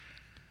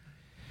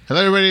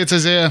Hello, everybody. It's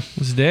Isaiah.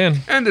 This is Dan.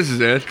 And this is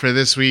Ed. For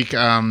this week,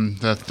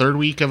 the third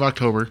week of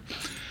October.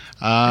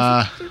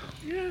 Last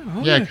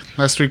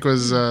week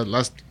was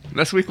Last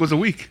week was a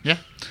week. Yeah.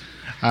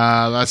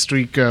 Last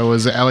week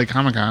was LA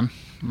Comic Con.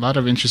 A lot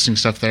of interesting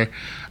stuff there.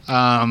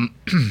 A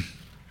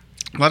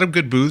lot of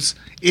good booths.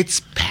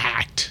 It's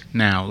packed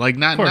now. Like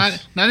not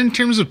in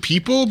terms of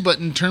people, but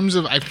in terms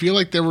of I feel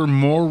like there were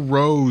more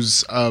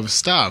rows of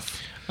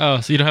stuff.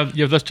 Oh, so you have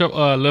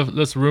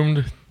less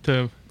room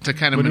to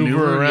kind of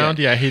maneuver around.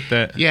 Yeah, I hate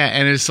that. Yeah,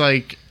 and it's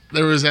like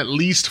there was at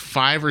least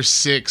 5 or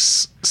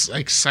 6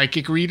 like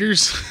psychic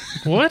readers.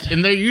 What?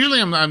 And they're usually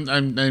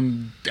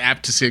I'm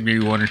apt to say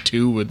maybe 1 or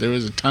 2, but there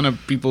was a ton of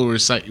people who were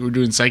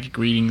doing psychic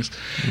readings.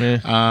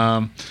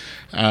 I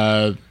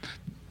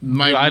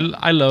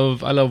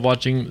love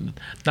watching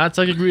not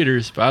psychic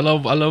readers, but I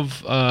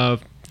love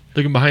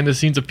looking behind the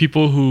scenes of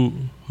people who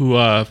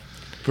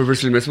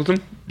perversely mess with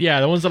them. Yeah,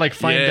 the ones that like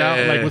find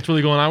out like what's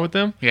really going on with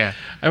them. Yeah,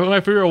 one of my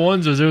favorite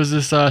ones was there was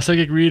this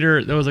psychic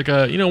reader. There was like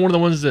one of the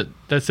ones that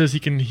says he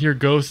can hear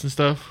ghosts and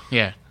stuff.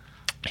 Yeah,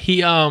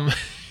 he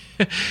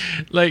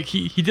like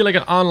he did like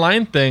an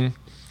online thing,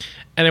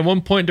 and at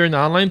one point during the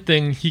online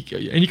thing,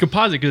 you can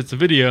pause it because it's a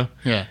video.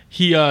 Yeah,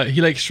 he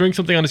like shrinks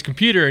something on his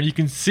computer, and you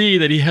can see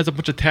that he has a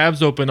bunch of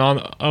tabs open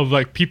of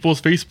like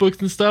people's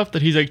Facebooks and stuff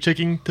that he's like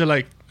checking to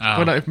like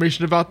find out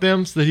information about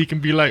them, so that he can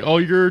be like, oh,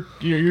 your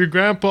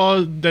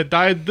grandpa that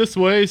died this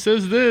way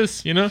says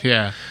this,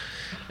 Yeah,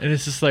 and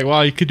it's just like, wow,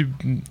 you could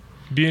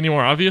be any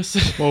more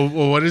obvious. well,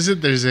 what is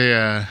it? There's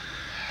what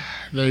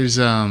was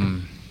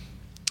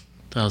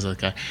that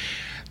guy?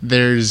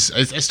 I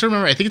still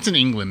remember. I think it's in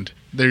England.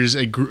 There's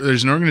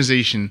an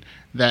organization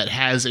that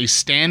has a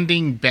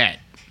standing bet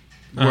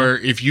where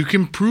if you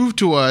can prove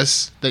to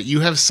us that you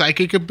have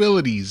psychic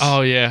abilities,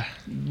 oh yeah,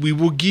 we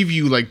will give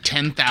you like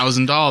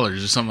 $10,000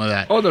 or something like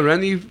that. Oh, the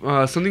Randy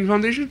something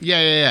foundation.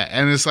 Yeah.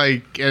 And it's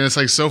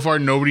like so far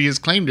nobody has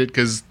claimed it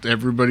because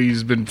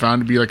everybody's been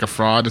found to be like a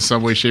fraud in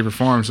some way, shape, or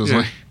form. So it's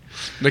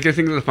like I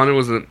think the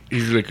founder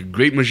he's like a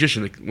great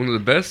magician, like one of the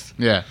best.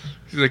 Yeah.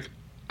 He's like,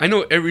 I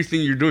know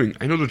everything you're doing.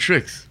 I know the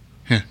tricks.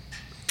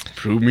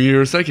 Prove me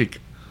you're a psychic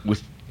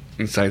with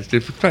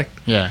scientific fact.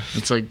 Yeah,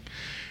 it's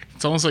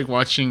almost like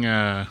watching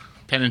Penn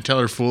and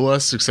Teller fool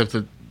us, except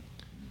that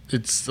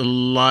it's a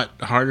lot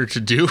harder to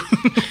do.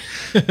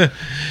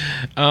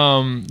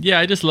 Yeah,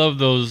 I just love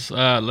those.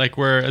 Like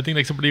where I think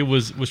like somebody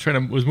was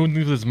moving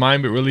through his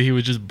mind, but really he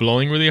was just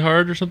blowing really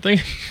hard or something.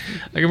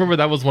 I remember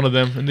that was one of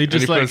them, and they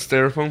just like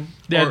styrofoam.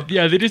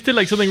 Yeah, they just did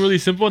like something really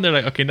simple, and they're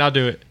like, okay, now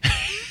do it.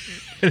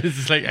 It's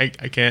just like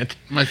I can't.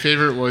 My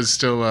favorite was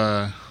still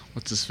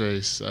what's his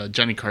face,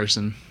 Johnny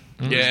Carson.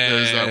 Yeah,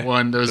 there's that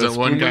one. There's that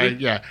one guy.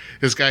 Movie? Yeah,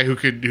 this guy who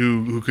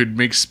could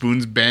make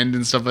spoons bend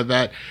and stuff like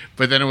that.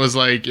 But then it was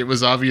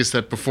obvious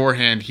that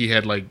beforehand he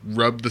had like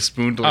rubbed the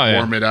spoon to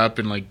warm it up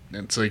and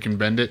so he can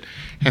bend it.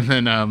 And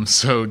then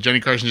so Johnny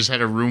Carson just had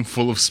a room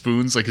full of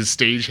spoons. Like his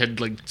stage had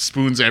like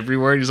spoons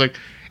everywhere. He's like,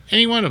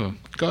 any one of them,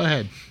 go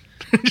ahead.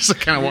 Just like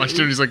kind of watched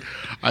it. And he's like,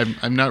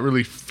 I'm not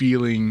really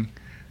feeling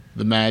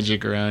the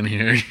magic around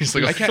here. He's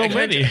like, so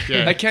many.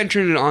 I can't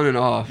turn it on and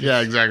off. Yeah,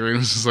 exactly. And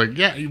it's just like,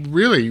 yeah,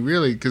 really,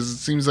 because it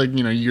seems like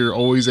you're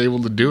always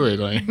able to do it.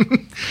 Like,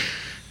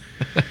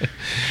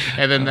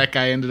 and then that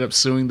guy ended up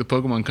suing the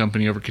Pokemon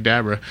company over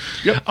Kadabra.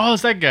 Yep. Oh,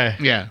 it's that guy.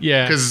 Yeah,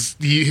 yeah. Because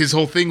his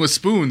whole thing was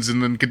spoons,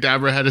 and then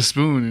Kadabra had a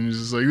spoon, and he's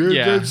just like,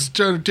 that's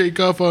trying to take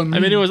off on me. I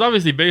mean, it was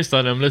obviously based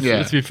on him.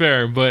 Let's be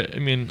fair, but I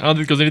mean, I don't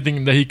think there's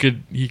anything that he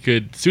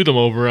could sue them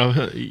over.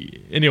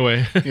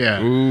 Anyway.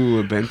 Yeah. Ooh,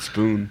 a bent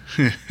spoon.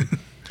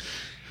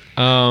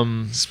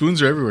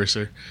 Spoons are everywhere,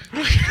 sir.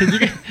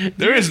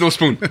 There is no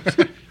spoon.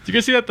 Did you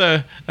guys see that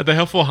the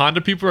helpful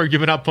Honda people are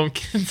giving out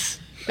pumpkins?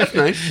 That's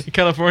nice. In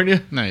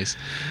California. Nice.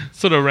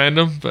 Sort of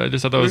random, but I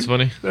just thought that was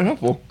funny. They're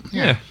helpful.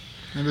 Yeah.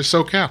 And they're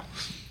SoCal.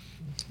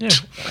 Yeah.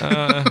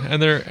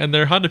 And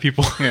they're Honda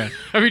people. Yeah.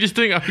 Are we just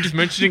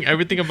mentioning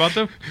everything about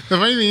them? The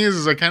funny thing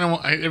is I kind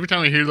of every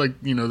time I hear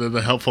they're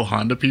the helpful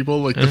Honda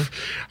people,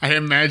 I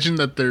imagine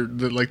that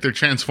they're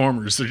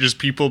Transformers. They're just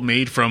people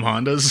made from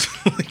Hondas.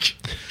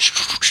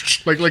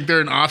 like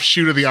they're an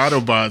offshoot of the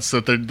Autobots.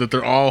 That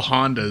they're all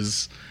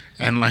Hondas.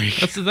 And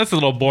that's a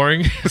little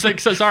boring. It's like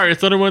sorry, it's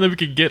the only one that we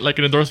could get like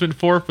an endorsement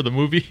for the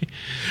movie.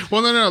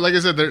 Well, no. Like I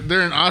said, they're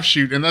an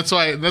offshoot, and that's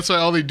why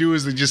all they do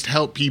is they just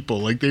help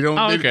people. Like they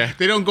don't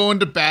they don't go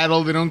into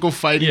battle. They don't go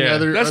fighting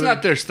other. That's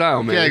not their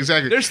style, man. Yeah,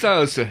 exactly. Their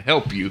style is to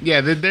help you.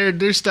 Yeah,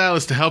 their style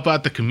is to help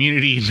out the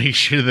community and make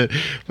sure that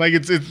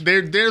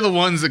they're the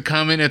ones that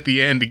come in at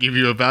the end to give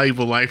you a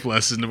valuable life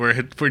lesson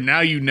where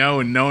now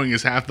and knowing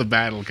is half the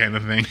battle kind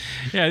of thing.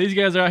 Yeah, these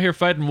guys are out here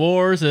fighting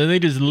wars and then they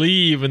just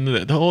leave and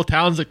the whole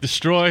town's like destroyed.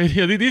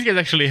 Yeah, these guys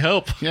actually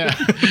help. Yeah.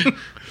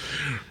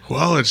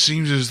 Well, it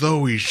seems as though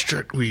we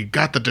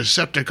got the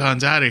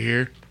Decepticons out of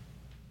here.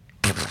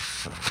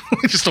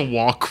 Just a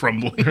wall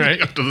crumbling right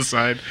up to the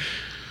side.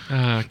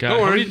 God.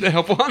 Don't worry, the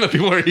helpful Honda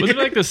people are here. Was it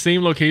like the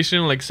same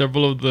location, like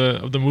several of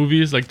the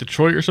movies, like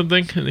Detroit or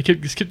something? And they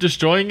kept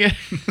destroying it.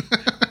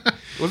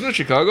 Wasn't it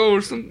Chicago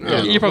or something?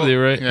 Yeah, you're probably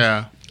right.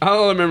 Yeah.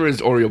 All I remember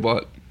is Oreo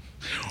Bot.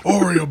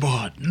 Oreo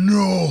bot,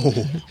 no.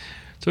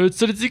 So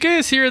did you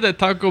guys hear that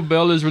Taco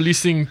Bell is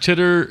releasing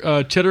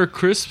cheddar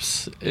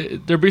crisps?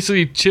 They're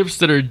basically chips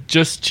that are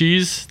just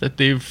cheese that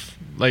they've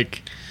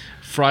like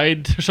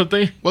fried or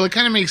something. Well, it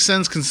kind of makes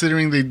sense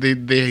considering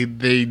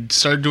they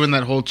started doing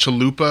that whole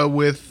chalupa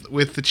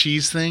with the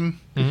cheese thing.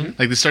 Mm-hmm.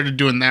 Like they started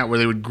doing that where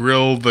they would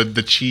grill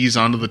the cheese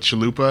onto the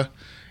chalupa,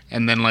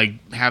 and then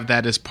like have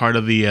that as part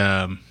of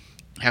the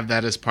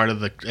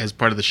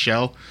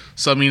shell.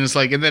 So I mean, it's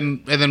like, and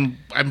then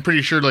I'm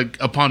pretty sure like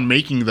upon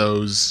making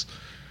those,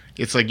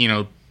 it's like, you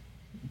know,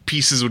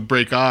 pieces would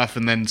break off,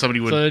 and then somebody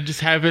would so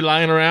just have it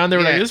lying around. They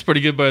were like, "This is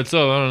pretty good by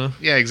itself." I don't know.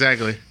 Yeah,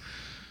 exactly.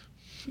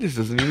 This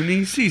doesn't even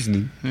need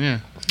seasoning. Yeah.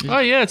 Oh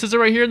yeah, it says it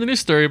right here in the news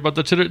story about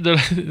the cheddar.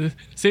 The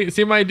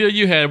same idea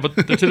you had, but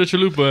the cheddar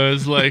chalupa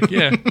is like,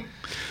 yeah,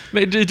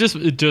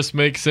 it just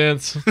makes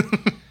sense.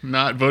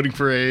 Not voting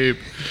for Abe.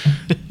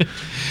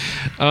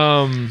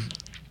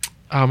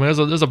 Oh man,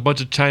 there's a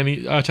bunch of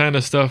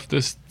China stuff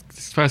this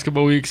past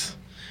couple of weeks.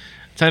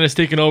 China's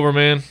taking over,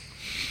 man.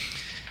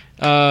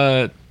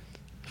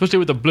 Especially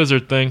with the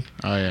Blizzard thing.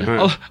 Oh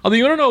yeah. Although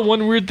you want to know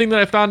one weird thing that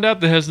I found out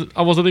that has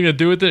almost nothing to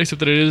do with it, except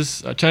that it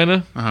is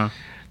China. Uh-huh.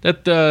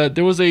 That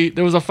there was a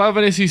Final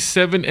Fantasy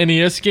VII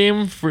NES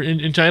game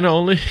in China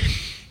only.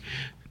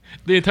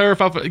 The entire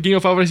game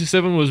of Final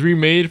Fantasy VII was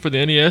remade for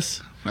the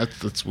NES.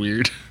 That's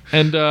weird.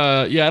 And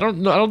yeah, I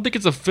don't think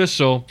it's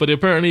official, but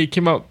apparently it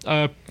came out.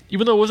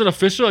 Even though it wasn't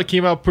official, it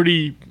came out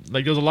pretty,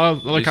 like, there was a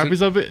lot of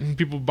copies of it, and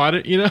people bought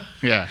it, you know?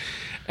 Yeah.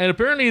 And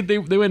apparently they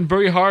went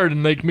very hard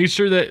and, like, made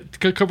sure that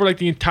to cover, like,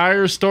 the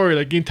entire story.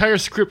 Like, the entire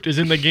script is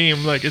in the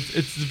game. Like,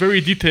 it's very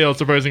detailed,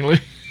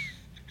 surprisingly.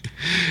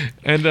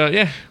 And,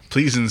 yeah.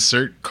 Please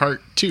insert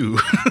cart 2.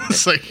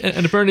 It's like...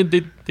 And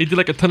apparently they did,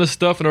 like, a ton of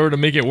stuff in order to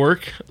make it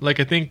work.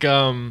 Like, I think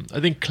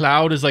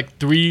Cloud is, like,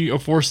 3 or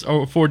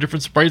 4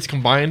 different sprites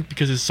combined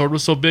because his sword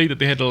was so big that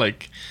they had to,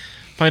 like...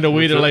 find a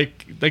way to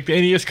like the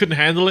NES couldn't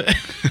handle it.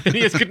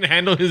 NES couldn't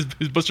handle his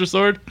Buster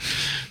Sword,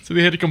 so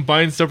they had to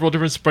combine several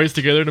different sprites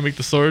together to make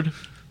the sword.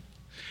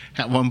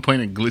 At one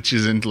point, it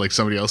glitches into like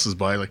somebody else's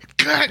body, like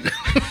God,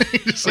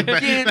 just like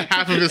the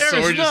half of his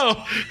sword.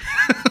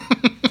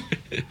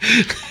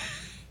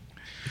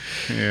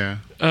 Yeah.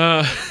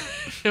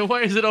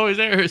 Why is it always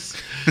theirs?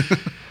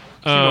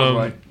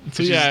 Why.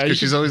 So yeah, because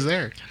she's always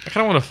there. I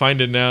kind of want to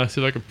find it now,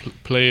 see if I can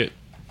play it.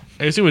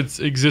 I assume it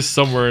exists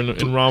somewhere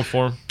in ROM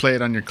form. Play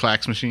it on your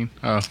Clax machine.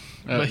 Oh,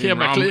 yeah,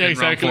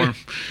 exactly.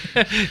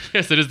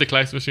 Yes, it is the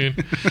Clax machine.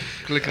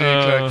 Click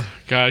Clax.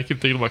 God, I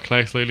keep thinking about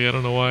Clax lately. I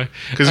don't know why.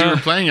 Because you were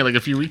playing it like a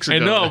few weeks ago. I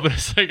know, but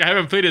it's like I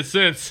haven't played it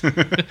since.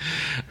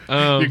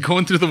 You're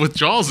going through the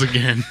withdrawals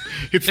again.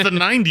 It's the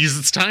 90s.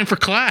 It's time for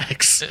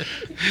Clax.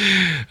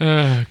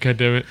 God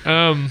damn it.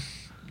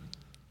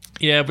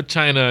 Yeah, but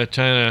China.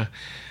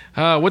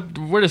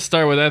 Where to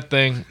start with that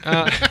thing?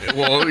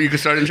 Well, you can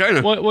start in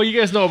China. Well, you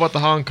guys know about the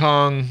whole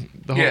thing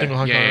with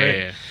Hong Kong, right?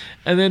 Yeah.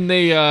 And then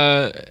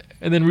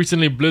then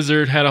recently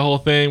Blizzard had a whole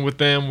thing with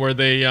them where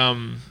they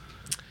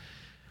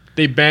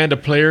banned a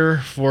player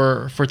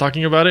for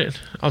talking about it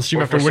on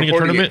stream after winning a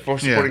tournament. For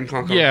supporting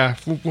Hong Kong. Yeah,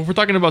 we're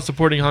talking about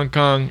supporting Hong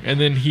Kong, and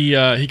then he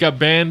got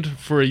banned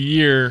for a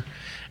year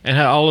and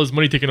had all his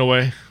money taken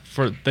away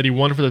that he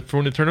won for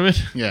winning the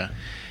tournament. Yeah.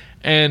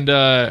 And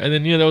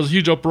then there was a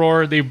huge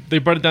uproar. They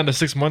brought it down to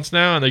 6 months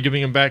now, and they're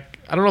giving him back.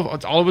 I don't know if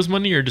it's all of his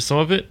money or just some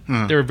of it.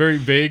 They were very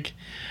vague.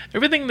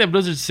 Everything that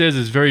Blizzard says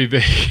is very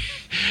vague.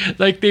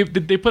 Like they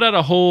put out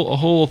a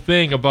whole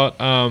thing about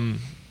how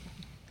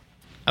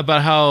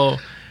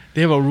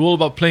they have a rule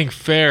about playing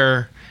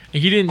fair,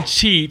 and he didn't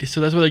cheat,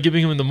 so that's why they're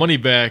giving him the money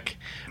back.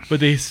 But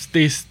they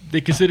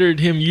considered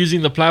him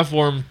using the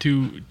platform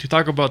to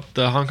talk about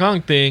the Hong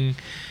Kong thing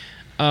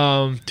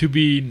to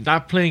be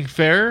not playing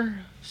fair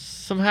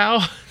somehow.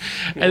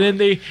 And then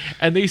they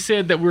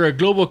said that we're a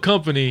global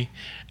company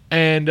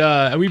and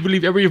we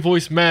believe every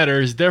voice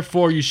matters,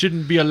 therefore you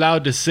shouldn't be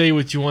allowed to say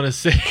what you want to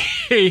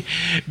say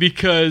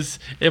because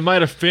it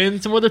might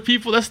offend some other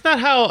people. That's not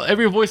how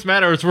every voice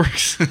matters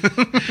works.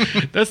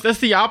 that's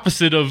the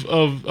opposite of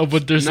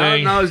what they're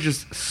saying. Now it's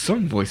just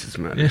some voices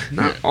matter,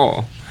 not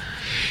all.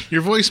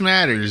 Your voice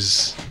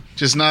matters,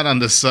 just not on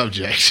the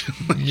subject.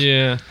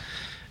 Yeah.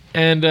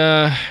 And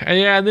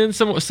then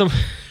some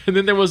and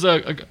then there was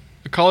a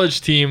college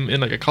team in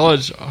like a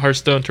college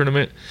Hearthstone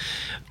tournament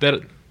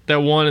that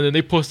won, and then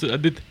they put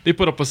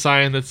up a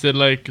sign that said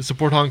like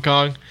support Hong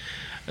Kong,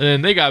 and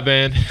then they got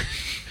banned.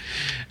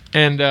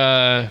 And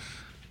and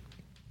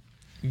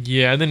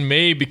then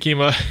May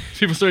became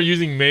people started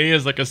using May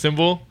as like a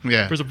symbol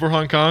for support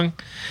Hong Kong,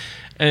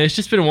 and it's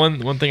just been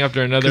one thing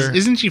after another.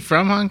 Isn't she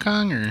from Hong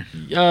Kong or?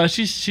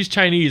 She's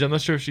Chinese. I'm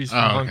not sure if she's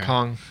from Hong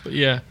Kong, but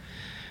yeah.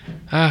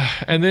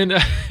 And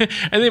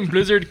then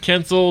Blizzard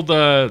canceled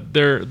their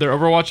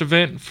Overwatch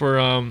event for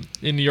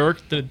in New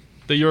York, the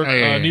New York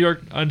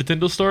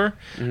Nintendo store.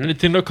 Mm-hmm. And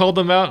Nintendo called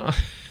them out.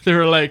 They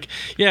were like,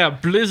 "Yeah,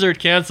 Blizzard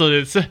canceled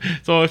it.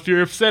 So if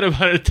you're upset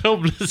about it, tell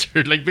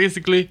Blizzard." Like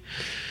basically,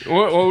 we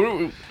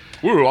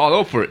were all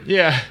over it.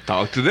 Yeah,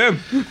 talk to them.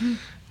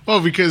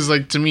 Well, because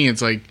like to me,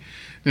 it's like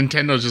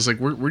Nintendo's just like,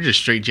 we're just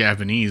straight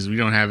Japanese. We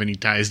don't have any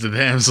ties to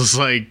them. So it's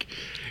like,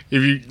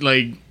 if you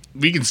like,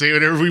 we can say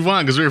whatever we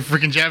want because we're a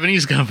freaking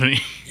Japanese company.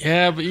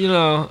 Yeah, but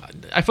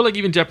I feel like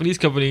even Japanese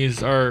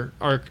companies are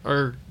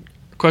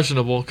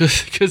questionable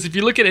because if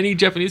you look at any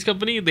Japanese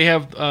company, they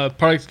have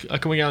products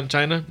coming out in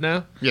China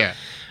now. Yeah.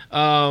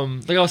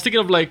 Like I was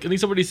thinking of like I think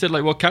somebody said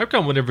like, well,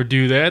 Capcom would never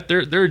do that.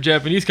 They're a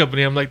Japanese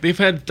company. I'm like, they've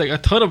had like a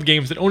ton of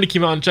games that only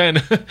came out in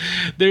China.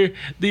 They're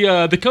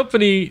the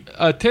company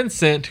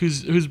Tencent,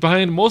 who's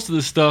behind most of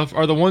this stuff,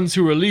 are the ones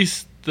who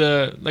released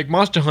the like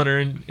Monster Hunter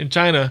in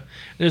China.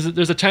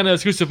 There's a China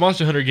exclusive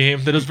Monster Hunter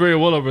game that does very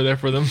well over there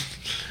for them.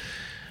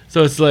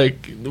 So it's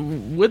like,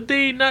 would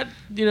they not?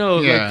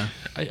 Yeah.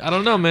 Like, I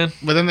don't know, man.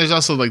 But then there's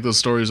also like those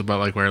stories about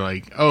like where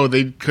like, oh,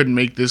 they couldn't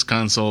make this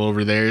console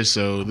over there,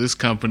 so this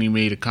company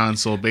made a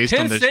console based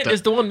on their Tencent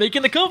is the one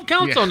making the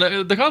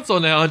console, the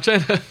console now in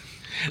China.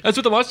 That's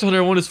what the Monster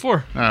Hunter one is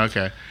for. Oh,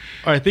 okay.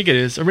 Or I think it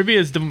is, or maybe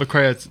it's Devil May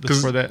Cry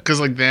that's for that.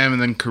 Because like them,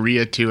 and then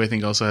Korea too, I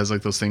think also has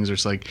like those things where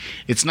it's like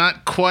it's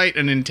not quite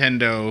a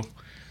Nintendo,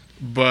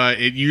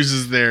 but it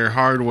uses their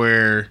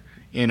hardware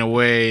in a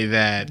way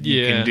that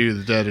you can do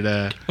the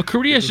da-da-da. Well,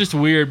 Korea is just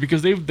weird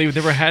because they've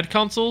never had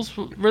consoles,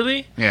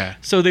 really. Yeah.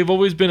 So they've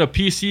always been a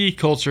PC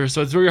culture,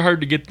 so it's very hard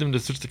to get them to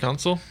switch to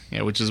console.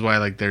 Yeah, which is why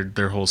like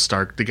their whole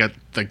they got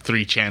like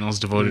 3 channels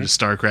devoted to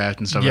StarCraft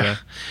and stuff like that.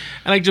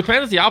 And like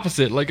Japan is the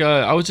opposite. Like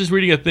I was just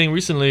reading a thing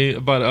recently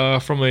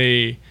about from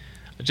a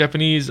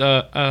Japanese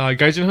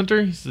Gaijin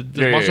hunter,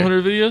 the Monster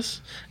Hunter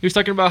videos. He was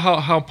talking about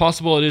how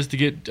impossible it is to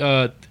get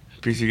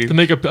PC game? To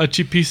make a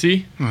cheap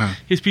PC. Uh-huh.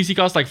 His PC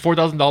cost like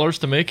 $4,000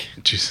 to make.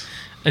 Jeez.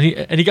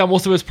 And he got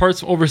most of his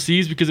parts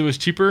overseas because it was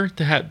cheaper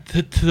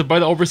to buy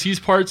the overseas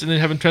parts and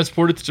then have them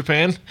transported to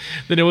Japan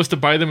than it was to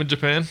buy them in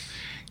Japan.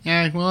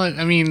 Yeah, well,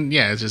 I mean,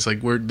 yeah, it's just like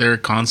they're a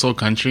console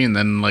country, and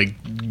then like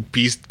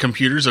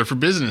computers are for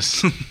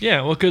business.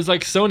 Yeah, well, because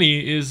like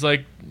Sony is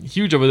like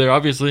huge over there,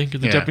 obviously,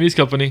 because they're a Japanese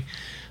company,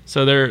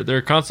 so they're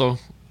a console.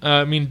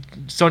 I mean,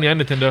 Sony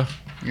and Nintendo.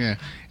 Yeah,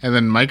 and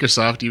then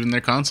Microsoft, even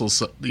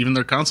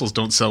their consoles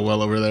don't sell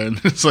well over there,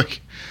 and it's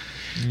like,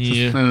 and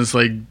it's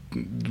like,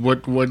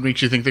 what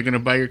makes you think they're going to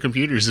buy your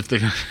computers if they're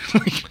not?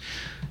 Like,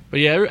 but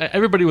yeah,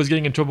 everybody was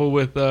getting in trouble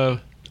with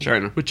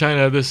China. With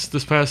China, this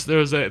past there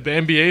was the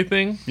NBA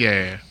thing.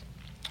 Yeah.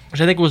 Which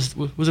I think was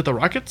it the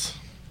Rockets?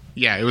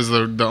 Yeah, it was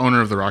the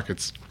owner of the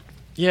Rockets.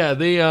 Yeah,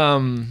 they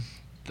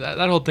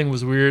that whole thing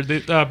was weird. They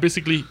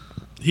basically.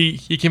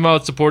 He came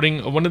out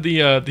supporting one of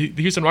the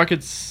Houston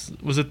Rockets.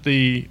 Was it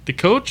the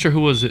coach or who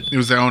was it? It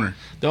was the owner.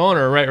 The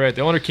owner, right.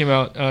 The owner came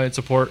out in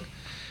support,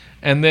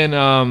 and then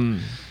I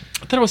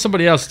thought it was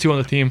somebody else too on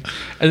the team.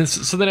 And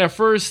so then at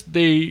first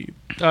they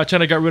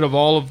China got rid of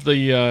all of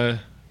the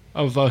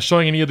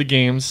showing any of the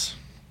games,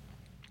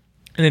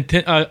 and then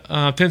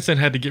Tencent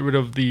had to get rid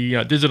of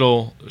the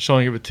digital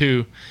showing of it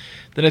too.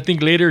 Then I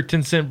think later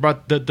Tencent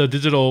brought the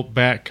digital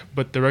back,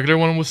 but the regular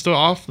one was still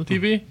off the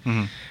TV.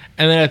 Mm-hmm.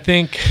 And then I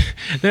think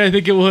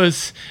it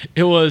was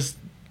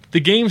the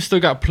games still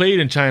got played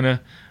in China,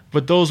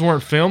 but those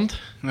weren't filmed.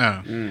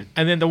 No. And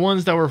then the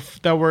ones that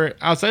were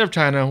outside of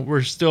China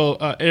were still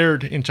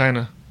aired in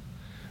China.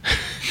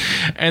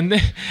 and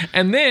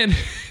then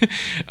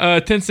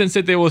Tencent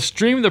said they will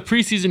stream the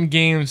preseason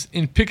games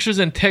in pictures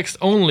and text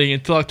only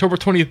until October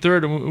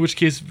 23rd, in which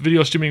case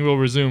video streaming will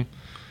resume.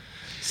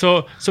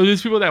 So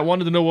these people that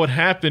wanted to know what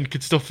happened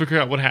could still figure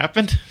out what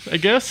happened, I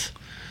guess.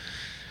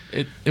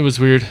 It was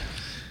weird.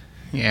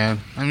 Yeah,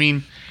 I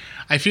mean,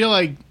 I feel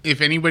like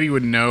if anybody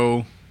would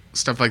know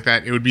stuff like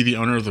that, it would be the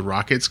owner of the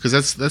Rockets, because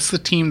that's the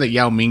team that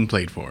Yao Ming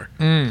played for.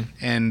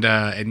 And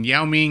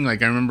Yao Ming,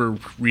 like I remember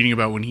reading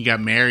about when he got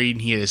married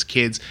and he had his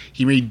kids,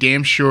 he made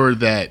damn sure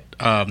that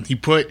he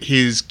put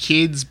his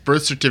kids'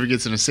 birth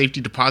certificates in a safety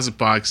deposit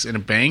box in a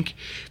bank,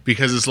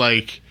 because it's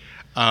like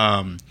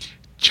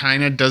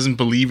China doesn't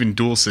believe in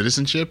dual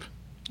citizenship.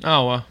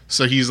 Oh, wow.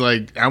 So he's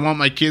like, I want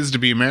my kids to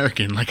be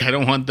American. Like, I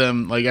don't want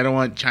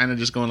China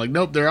just going like,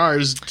 nope, they're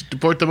ours.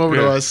 Deport them over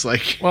to us.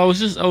 Like, well, I was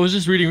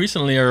just reading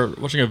recently or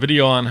watching a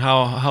video on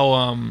how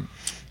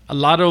a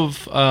lot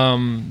of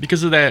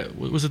because of that,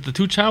 was it the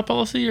 2-child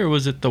policy or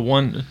was it the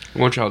one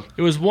child?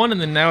 It was one,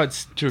 and then now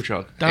it's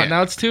 2-child.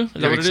 Now it's 2. Is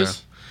that what it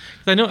is?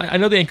 I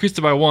know they increased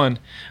it by 1,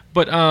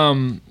 but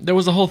there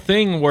was a whole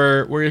thing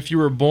where if you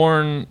were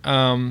born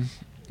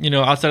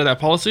outside of that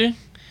policy,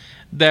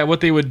 that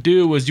what they would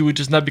do was you would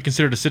just not be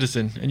considered a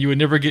citizen, and you would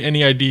never get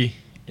any ID,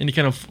 any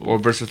kind of or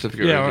birth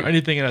certificate, or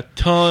anything. And a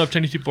ton of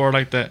Chinese people are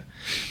like that,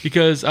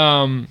 because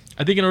I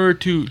think in order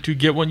to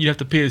get one, you'd have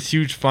to pay this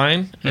huge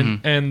fine,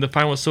 and the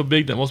fine was so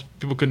big that most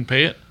people couldn't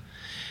pay it,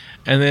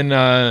 and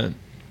then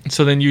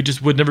so then you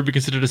just would never be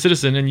considered a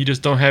citizen, and you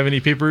just don't have any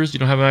papers, you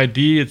don't have an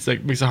ID. It's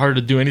like makes it harder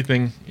to do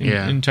anything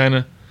in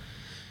China,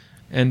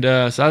 and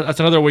so that's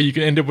another way you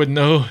can end up with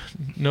no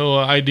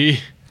ID.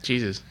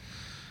 Jesus.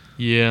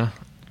 Yeah.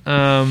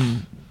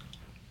 God,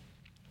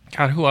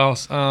 who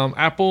else?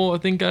 Apple, I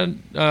think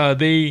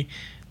they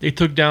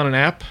took down an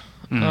app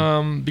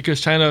because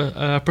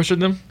China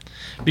pressured them,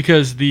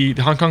 because the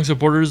Hong Kong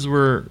supporters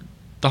were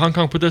the Hong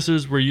Kong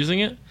protesters were using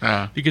it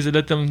because it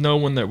let them know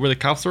where the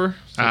cops were,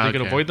 so they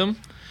could avoid them.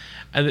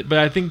 But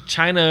I think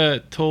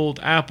China told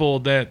Apple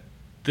that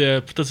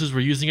the protesters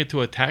were using it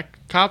to attack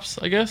cops,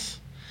 I guess.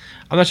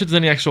 I'm not sure if there's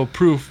any actual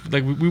proof.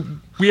 Like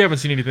we haven't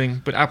seen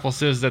anything, but Apple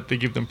says that they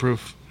give them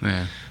proof.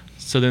 Yeah.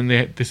 So then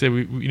they said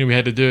we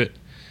had to do it.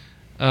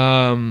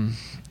 God,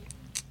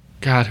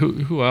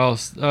 who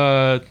else? People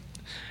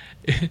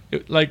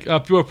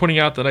are pointing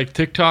out that like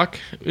TikTok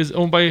is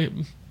owned by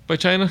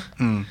China,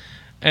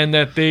 and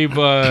that they've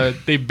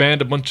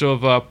banned a bunch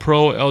of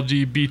pro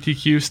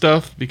LGBTQ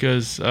stuff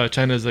because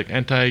China is like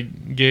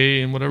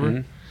anti-gay and whatever.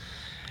 Mm-hmm.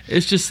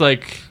 It's just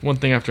like one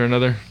thing after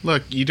another.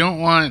 Look, you don't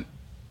want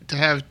to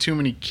have too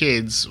many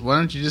kids. Why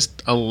don't you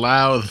just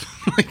allow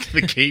like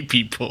the gay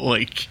people,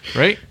 like,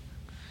 right?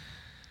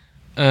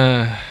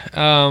 Oh,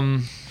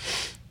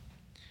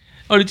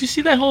 did you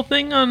see that whole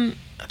thing on?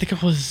 I think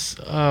it was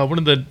one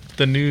of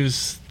the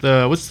news.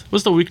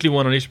 What's the weekly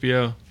one on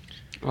HBO?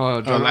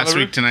 Last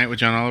Week Tonight with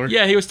John Oliver.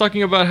 Yeah, he was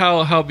talking about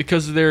how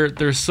because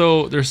they're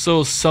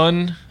so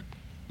sun,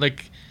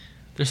 like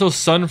they're so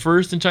sun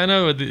first in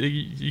China.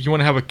 You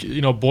want to have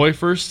a boy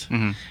first,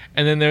 and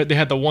then they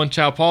had the one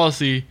child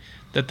policy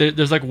that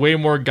there's like way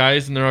more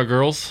guys than there are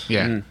girls.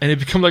 Yeah, and it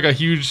become like a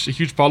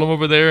huge problem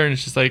over there, and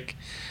it's just like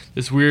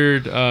this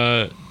weird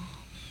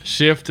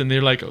shift, and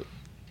they're like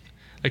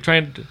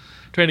trying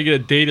to get a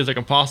date is like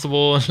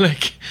impossible,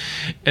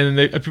 and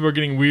then people are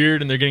getting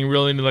weird, and they're getting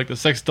really into like the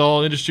sex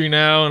doll industry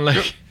now, and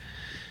like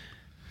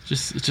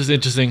it's just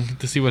interesting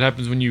to see what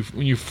happens when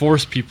you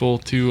force people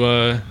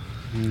to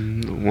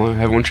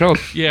have one child.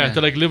 Yeah,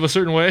 to like live a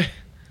certain way.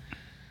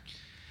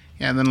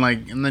 Yeah,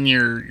 and then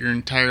your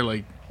entire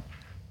like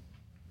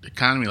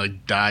economy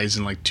like dies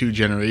in like 2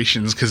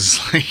 generations because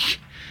like.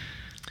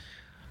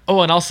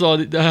 Oh, and also,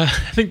 I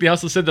think they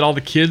also said that all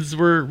the kids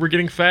were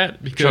getting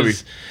fat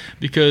because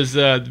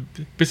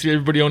basically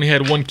everybody only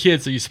had one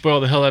kid, so you spoil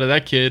the hell out of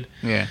that kid.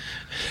 Yeah.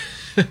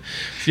 So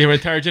you have an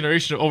entire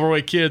generation of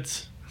overweight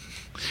kids.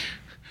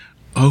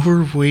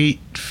 Overweight,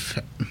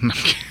 fat.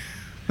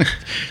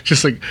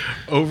 Just like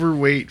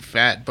overweight,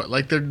 fat, but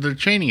like they're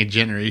training a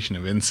generation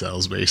of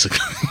incels basically.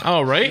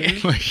 Oh,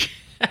 right? Like.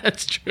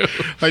 That's true.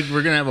 Like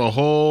we're gonna have a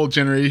whole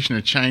generation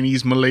of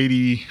Chinese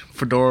milady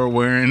fedora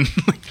wearing.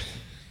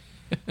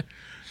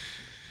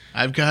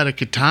 I've got a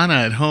katana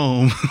at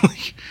home.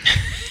 Like,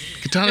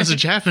 katanas are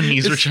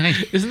Japanese or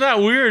Chinese. Isn't that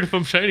weird if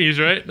I'm Chinese,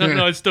 right?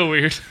 No, it's still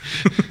weird.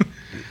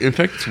 In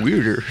fact, it's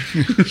weirder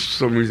for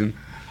some reason.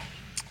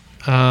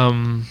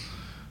 Was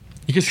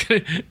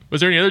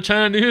there any other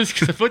China news?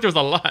 Because I feel like there was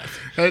a lot.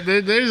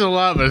 There's a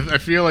lot, but I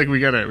feel like we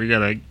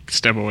gotta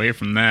step away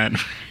from that.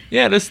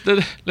 Yeah, let's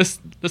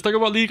talk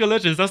about League of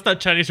Legends. That's not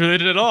Chinese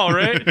related at all,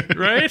 right?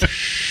 Right?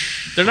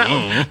 They're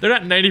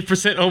not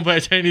 90% owned by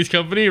a Chinese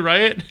company,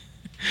 right?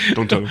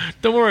 Don't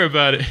worry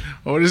about it.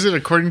 What is it?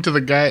 According to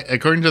the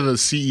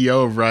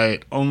CEO of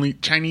Riot,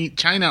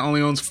 China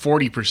only owns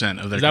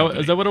 40% of their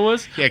company. Is that what it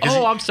was? Yeah.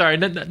 I'm sorry.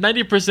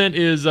 90%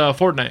 is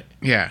Fortnite.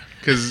 Yeah,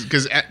 because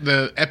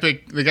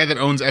the guy that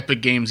owns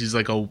Epic Games, he's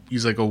like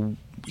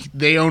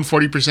they own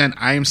 40%.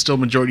 I am still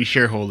majority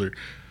shareholder.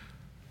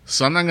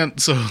 So I'm not gonna.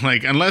 So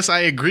like, unless I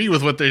agree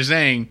with what they're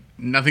saying,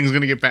 nothing's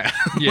gonna get passed.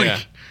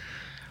 Yeah.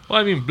 Well,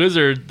 I mean,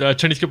 Blizzard, the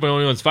Chinese company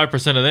only owns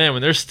 5% of them,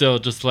 and they're still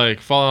just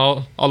like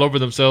falling all over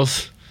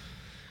themselves.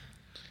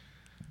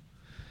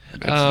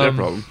 That's their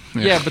problem.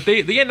 Yeah, but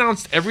they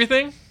announced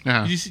everything.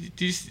 Uh-huh.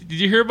 Did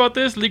you hear about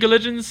this League of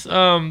Legends?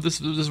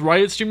 This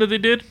Riot stream that they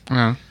did.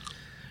 Uh-huh.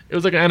 It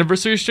was like an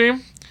anniversary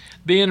stream.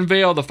 They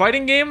unveiled a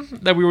fighting game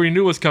that we already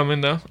knew was coming,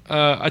 though.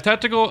 A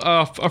tactical,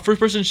 a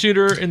first-person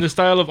shooter in the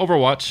style of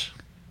Overwatch.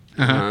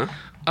 Uh-huh.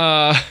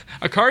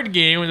 A card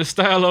game in the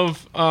style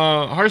of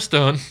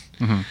Hearthstone.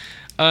 Mm-hmm.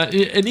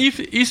 An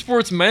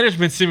esports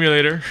management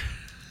simulator.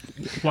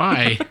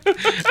 Why?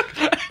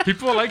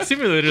 People like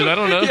simulators. I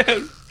don't know.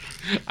 Yes.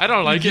 I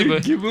don't like it,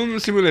 but give them a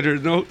simulator.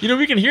 No,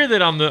 we can hear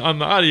that on the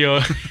audio.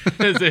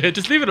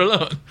 Just leave it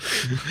alone.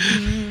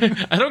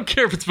 I don't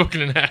care if it's broken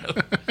in half.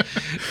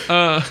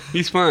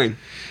 He's fine.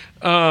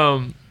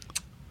 An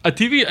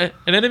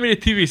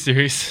animated TV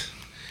series,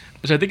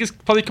 which I think is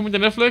probably coming to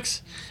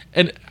Netflix,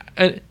 and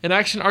an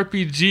action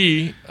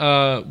RPG,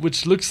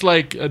 which looks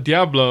like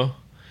Diablo.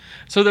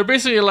 So they're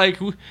basically like,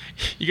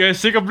 you guys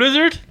sick of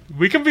Blizzard?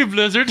 We can be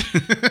Blizzard.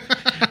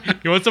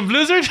 You want some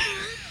Blizzard?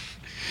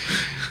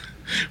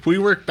 We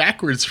work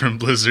backwards from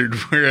Blizzard,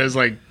 whereas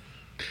like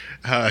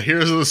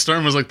Heroes of the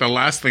Storm was like the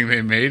last thing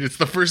they made. It's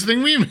the first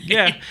thing we made.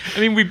 Yeah, I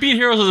mean, we beat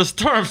Heroes of the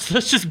Storm, so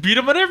let's just beat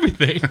them at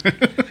everything.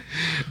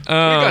 We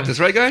got this,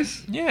 right,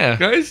 guys? Yeah.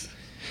 Guys?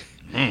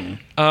 And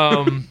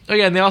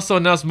they also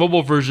announced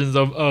mobile versions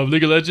of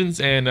League of Legends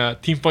and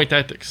Teamfight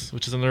Tactics,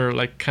 which is another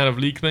like kind of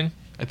league thing,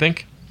 I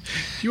think.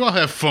 You all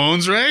have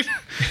phones, right?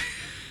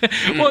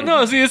 Well,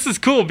 no. See, this is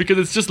cool because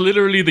it's just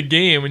literally the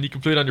game, and you can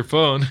play it on your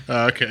phone.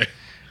 Okay.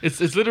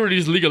 It's literally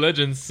just League of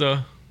Legends. So,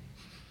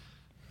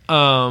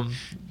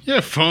 you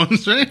have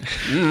phones, right?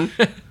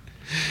 Mm-hmm.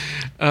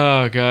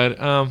 Oh god.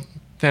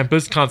 Damn,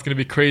 BlizzCon's gonna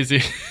be crazy.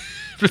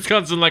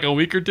 BlizzCon's in like a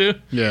week or two.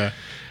 Yeah.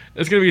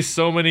 There's gonna be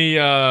so many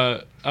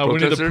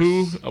Winnie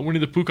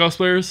the Pooh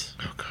cosplayers.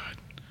 Oh God.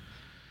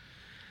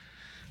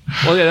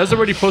 Well, yeah, there's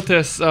already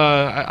protests.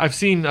 I've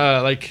seen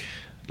like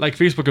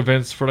Facebook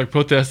events for like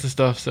protests and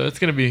stuff. So it's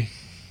gonna be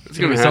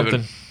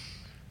something.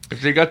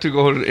 If they got to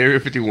go to Area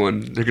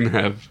 51, they're gonna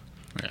have.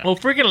 Yeah. Well,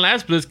 freaking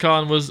last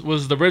BlizzCon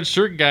was the red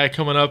shirt guy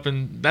coming up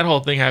and that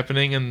whole thing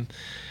happening, and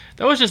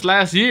that was just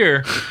last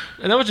year,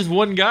 and that was just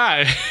one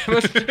guy.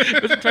 was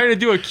trying to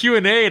do a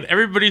Q&A, and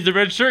everybody's the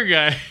red shirt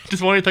guy,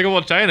 just wanting to talk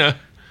about China.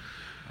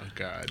 Oh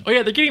God. Oh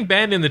yeah, they're getting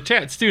banned in the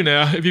chats too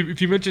now.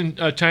 If you mention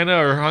China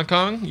or Hong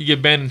Kong, you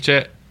get banned in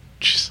chat.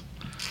 Jeez.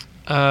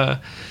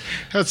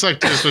 That's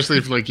like, especially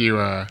if like you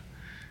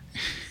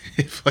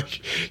if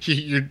like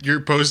your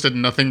post had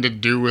nothing to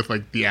do with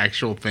like the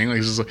actual thing, like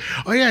it's just like,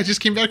 oh yeah, I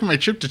just came back from my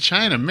trip to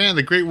China, man,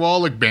 the Great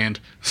Wall looked banned.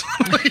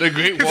 Like, the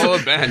Great Wall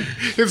of banned.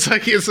 It's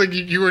like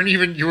you weren't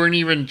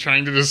even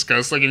trying to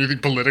discuss like anything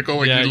political.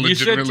 Like yeah, you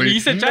legitimately you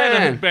said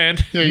China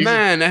banned. Yeah,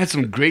 man, I had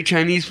some great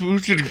Chinese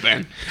food to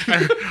banned.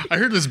 I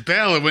heard this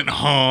bell. It went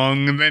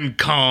Hong and then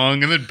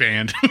Kong and then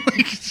banned.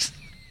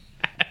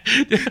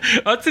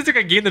 That seems like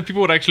a game that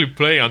people would actually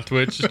play on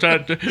Twitch. Just try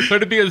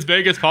to be as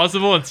vague as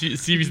possible and see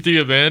if you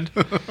still get banned.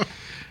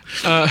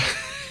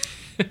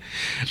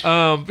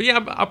 But yeah,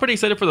 I'm pretty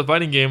excited for the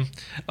fighting game.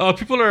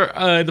 People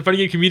are in the fighting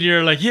game community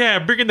are like, yeah,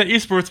 bring in the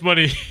esports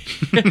money.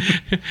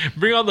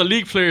 Bring all the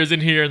league players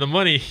in here and the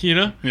money, you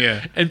know?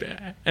 Yeah. And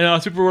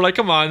people were like,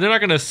 come on, they're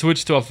not gonna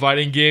switch to a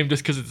fighting game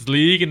just because it's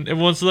league. And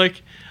everyone's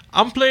like,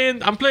 I'm playing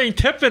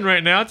Teppen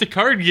right now. It's a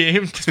card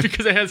game just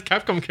because it has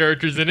Capcom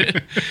characters in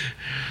it.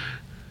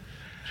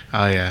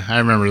 Oh yeah, I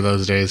remember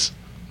those days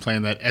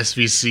playing that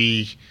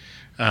SVC,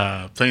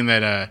 playing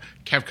that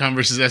Capcom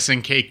versus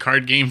SNK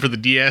card game for the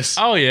DS.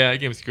 Oh yeah, that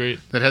game was great.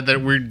 That had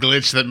that weird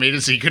glitch that made it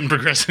so you couldn't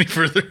progress any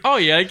further. Oh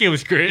yeah, that game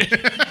was great.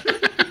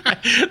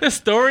 The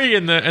story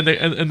and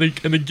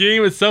the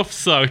game itself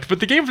sucked,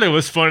 but the gameplay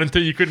was fun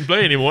until you couldn't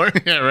play anymore.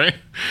 Yeah, right.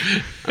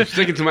 I'm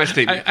sticking to my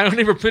statement. I don't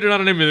even put it on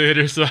an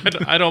emulator, so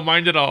I don't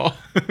mind at all.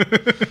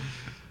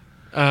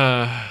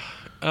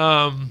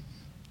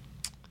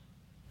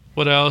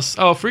 What else?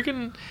 Oh,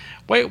 freaking!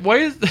 Why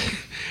is?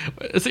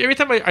 It's like every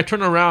time I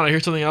turn around, I hear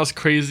something else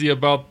crazy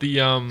about the.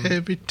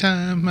 Every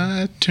time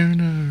I turn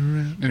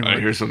around, anyway.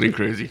 I hear something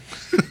crazy.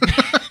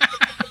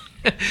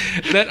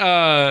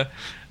 That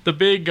the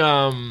big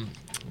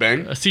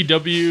bang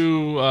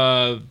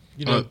CW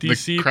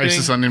DC the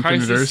Crisis thing. on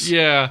Infinite Earths.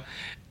 Yeah,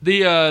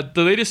 the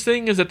latest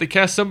thing is that they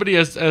cast somebody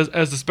as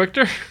the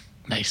Spectre.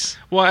 Nice.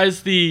 Well, I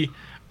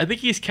think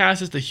he's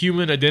cast as the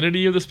human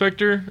identity of the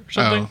Spectre or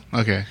something.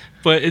 Oh, okay.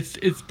 But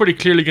it's pretty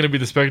clearly going to be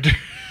the Spectre.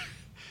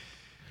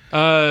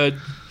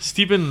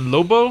 Stephen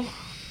Lobo?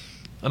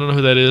 I don't know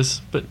who that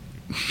is, but...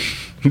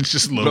 It's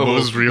just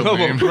Lobo's real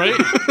name. Right?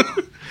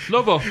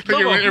 Lobo.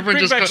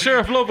 Bring back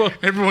Sheriff Lobo.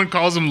 Everyone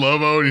calls him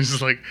Lobo, and he's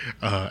just like,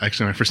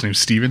 actually, my first name's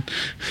Steven.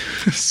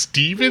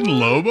 Steven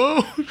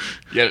Lobo?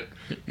 Yeah,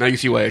 now you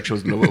see why I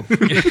chose Lobo.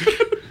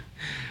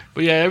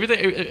 But yeah,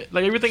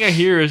 everything I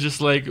hear is just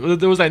like,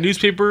 there was that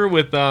newspaper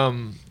with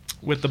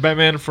the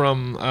Batman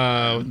from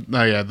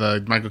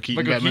the Michael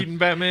Keaton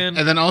Batman.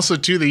 And then also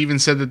too, they even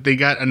said that they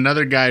got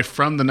another guy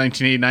from the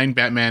 1989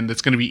 Batman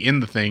that's going to be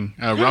in the thing,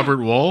 Robert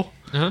Wool.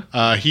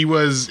 Uh-huh. He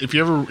was, if you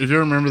ever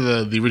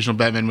remember the original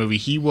Batman movie,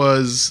 he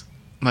was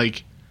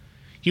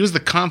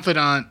the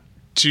confidant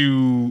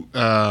to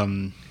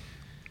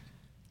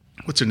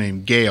what's her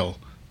name, Gail,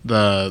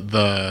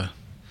 the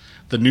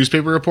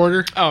newspaper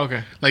reporter. Oh,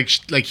 okay.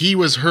 Like he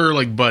was her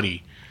like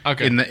buddy.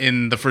 Okay.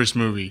 In the first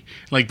movie,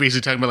 like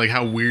basically talking about like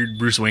how weird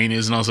Bruce Wayne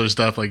is and all sort of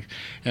stuff, like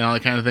and all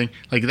that kind of thing.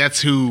 Like that's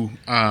who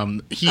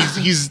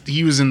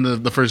he was in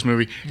the first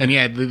movie, and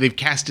yeah, they've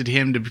casted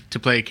him to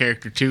play a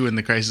character too in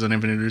the Crisis on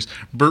Infinite Earths.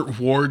 Burt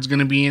Ward's going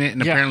to be in it,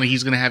 and apparently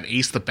he's going to have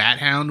Ace the Bat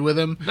Hound with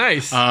him.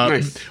 Nice.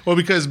 Nice. Well,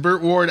 because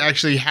Burt Ward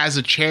actually has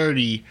a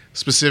charity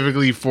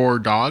specifically for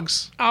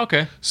dogs. Oh,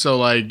 okay. So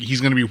like he's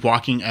going to be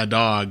walking a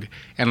dog,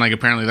 and like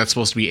apparently that's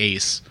supposed to be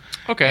Ace.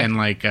 Okay. And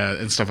like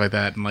and stuff like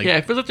that, and like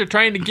it feels like they're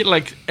trying to get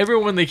like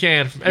everyone they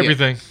can from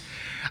everything.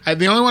 Yeah.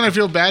 The only one I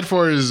feel bad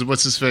for is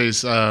what's his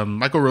face,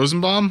 Michael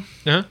Rosenbaum.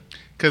 Yeah.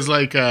 Because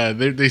like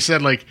they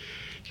said like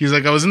he's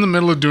like, I was in the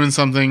middle of doing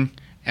something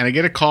and I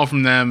get a call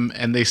from them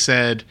and they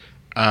said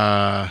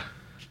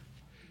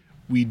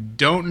we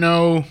don't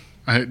know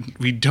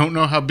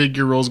how big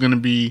your role's going to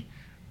be.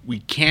 We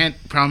can't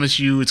promise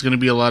you it's going to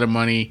be a lot of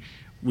money.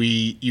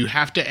 You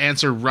have to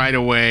answer right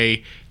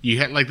away.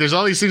 Like there's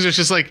all these things that's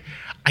just like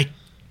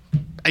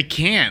I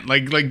can't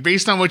like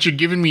based on what you're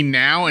giving me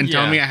now and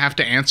telling me I have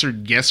to answer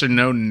yes or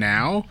no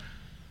now,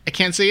 I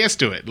can't say yes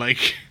to it.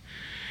 Like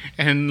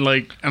and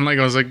I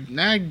was like,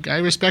 nah, I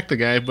respect the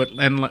guy, but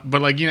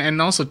like you know, and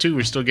also too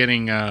we're still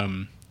getting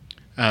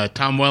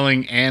Tom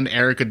Welling and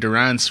Erica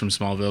Durance from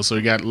Smallville, so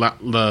we got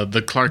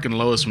the Clark and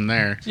Lois from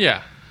there.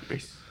 Yeah.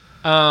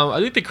 I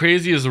think the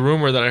craziest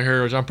rumor that I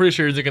heard, which I'm pretty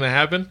sure isn't going to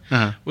happen,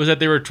 was that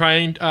they were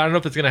trying. I don't know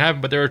if it's going to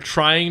happen, but they were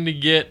trying to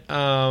get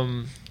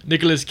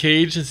Nicolas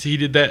Cage, since he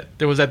did that.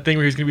 There was that thing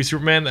where he was going to be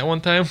Superman that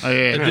one time. Oh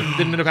yeah, that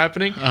didn't end up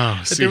happening.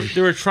 Oh, see.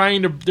 They were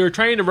trying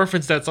to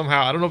reference that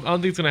somehow. I don't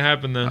think it's going to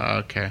happen though.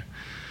 Okay.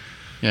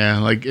 Yeah,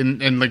 like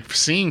and like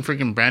seeing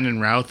freaking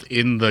Brandon Routh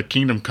in the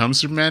Kingdom Come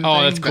Superman. Oh,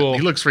 thing, that's cool.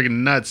 He looks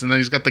freaking nuts, and then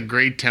he's got the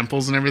gray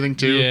temples and everything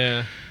too.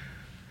 Yeah.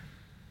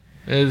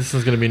 This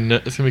is gonna be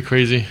it's gonna be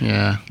crazy.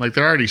 Yeah, like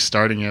they're already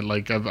starting it.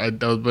 Like I've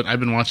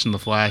been watching The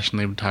Flash, and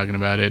they've been talking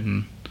about it,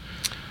 and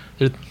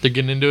they're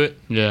getting into it.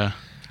 Yeah,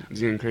 it's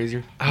getting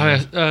crazier.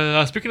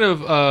 Speaking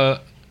of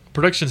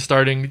production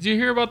starting, did you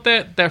hear about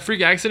that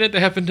freak accident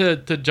that happened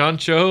to John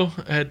Cho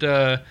at?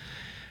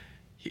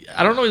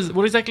 I don't know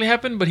what exactly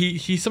happened, but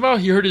he somehow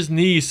hurt his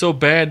knee so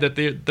bad that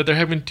they're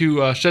having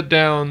to shut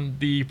down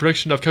the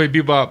production of Cowboy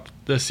Bebop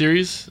the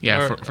series.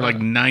 Yeah, for like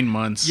 9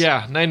 months.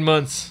 Yeah, 9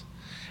 months.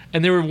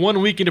 And they were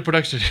 1 week into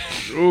production.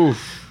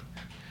 Oof.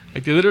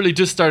 Like, they literally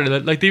just started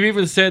it. Like, they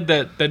even said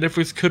that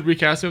Netflix could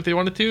recast him if they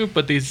wanted to,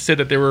 but they said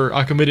that they were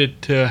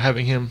committed to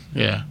having him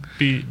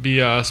be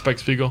Spike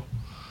Spiegel.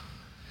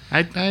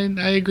 I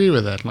agree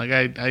with that. Like,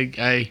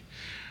 I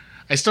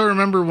still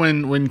remember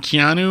when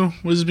Keanu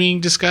was being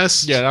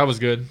discussed. Yeah, that was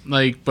good.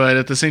 Like, but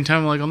at the same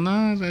time, I'm like, oh,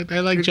 no, I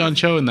like John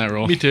Cho in that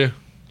role. Me too.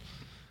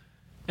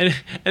 And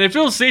it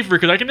feels safer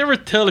because I can never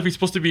tell if he's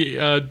supposed to be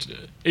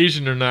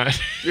Asian or not.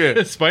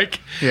 Yeah. Spike.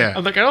 Yeah.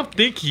 I'm like, I don't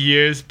think he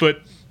is,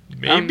 but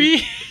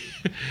maybe.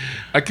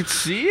 I could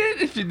see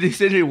it if they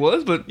said he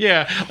was, but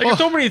yeah. Like if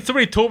somebody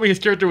told me his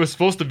character was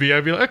supposed to be,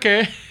 I'd be like,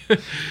 okay.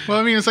 Well,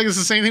 I mean, it's the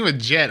same thing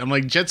with Jet. I'm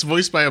like, Jet's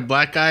voiced by a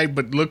black guy,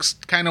 but looks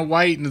kind of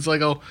white, and it's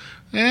like, oh,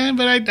 but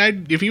I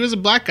if he was a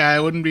black guy,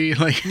 I wouldn't be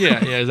like.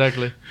 Yeah,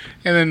 exactly.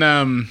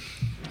 And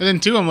then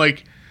too, I'm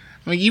like,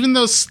 even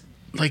those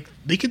like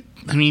they could.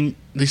 I mean,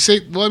 they say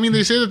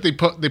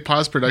that they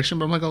pause production,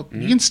 but I'm like, oh,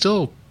 you can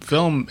still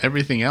film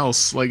everything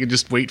else, like, and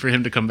just wait for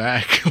him to come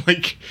back,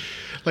 like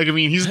I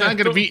mean, he's not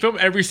going to film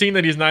every scene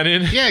that he's not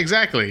in. Yeah,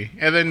 exactly.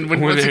 And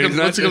then once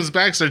he comes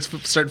back,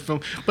 start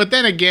film. But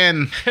then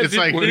again, it's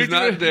like when he's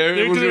not there,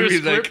 it was going to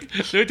be like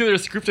they looked at their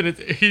script and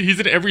he's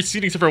in every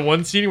scene except for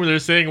one scene where they're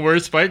saying,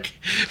 "Where's Spike?"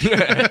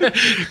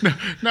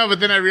 No, but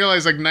then I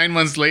realized like 9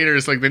 months later,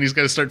 it's like then he's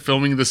got to start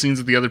filming the scenes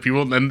with the other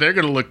people, and then they're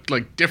going to look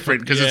like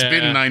different because it's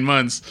been 9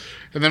 months.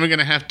 And then we're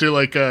gonna have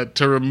to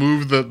to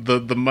remove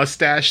the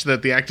mustache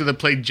that the actor that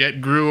played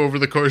Jet grew over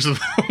the course of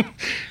the.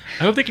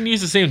 I hope they can use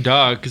the same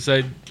dog because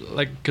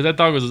that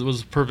dog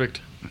was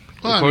perfect.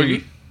 Well, I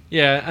mean,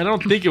 yeah, I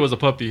don't think it was a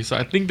puppy, so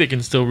I think they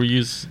can still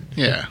reuse.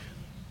 Yeah,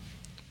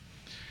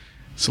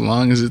 so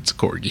long as it's a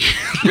corgi.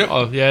 Yep.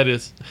 Oh yeah, it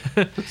is.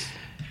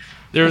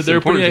 They're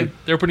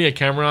putting a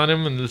camera on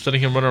him and just letting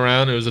him run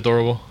around. It was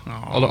adorable,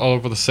 all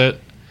over the set.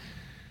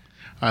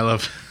 I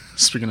love.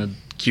 Speaking of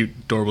cute,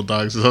 adorable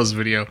dogs, I saw this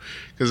video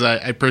because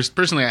I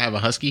personally I have a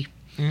husky.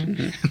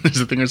 Mm-hmm.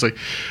 There's a thing where it's like,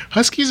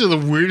 huskies are the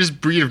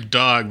weirdest breed of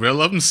dog, but I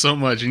love them so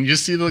much. And you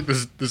just see like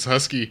this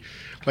husky,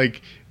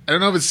 like I don't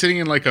know if it's sitting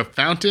in like a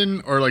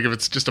fountain or like if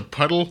it's just a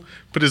puddle,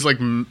 but it's like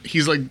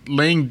he's like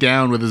laying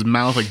down with his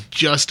mouth like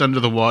just under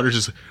the water,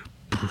 just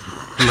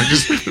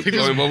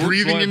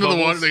breathing into the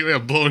water,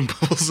 blowing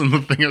bubbles in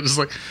the thing. I'm just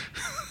like.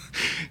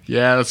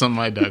 Yeah, that's something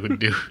my dog would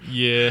do.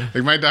 Yeah.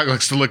 Like, my dog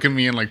likes to look at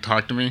me and, like,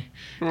 talk to me.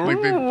 Like,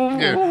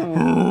 yeah.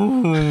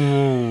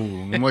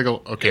 I'm like,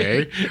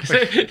 okay.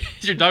 Is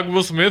your dog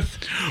Will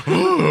Smith?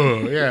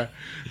 Yeah.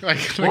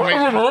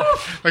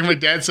 Like my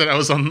dad said, I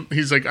was on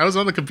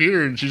the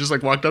computer, and she just,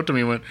 like, walked up to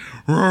me and went,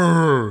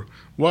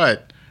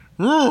 what?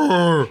 You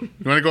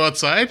want to go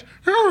outside?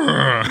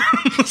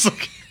 It's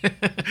like,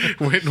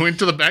 went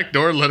to the back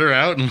door, let her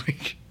out, and,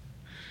 like...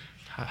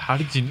 How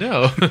did you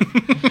know? You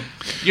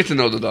get to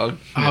know the dog.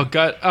 Oh,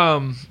 God.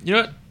 You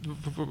know what?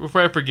 Before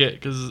I forget,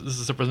 because this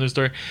is a separate news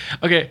story.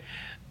 Okay.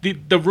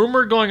 The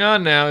rumor going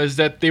on now is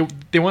that they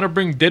want to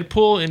bring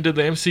Deadpool into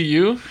the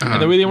MCU.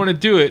 And the way they want to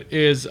do it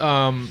is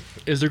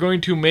they're going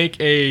to make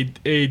a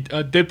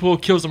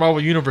Deadpool Kills the Marvel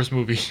Universe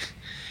movie.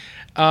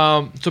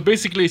 So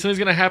basically, something's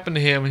going to happen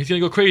to him, and he's going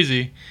to go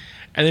crazy.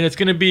 And then it's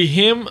going to be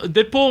him,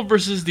 Deadpool,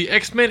 versus the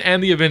X-Men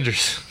and the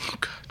Avengers. Oh,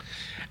 God.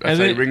 That's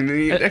how you bring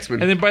the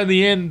X-Men. And then by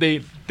the end,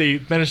 they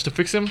managed to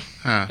fix him,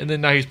 and then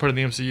now he's part of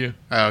the MCU.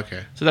 Oh,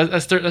 okay. So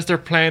that's their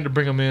plan to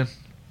bring him in.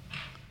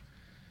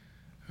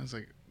 I was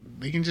like,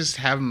 they can just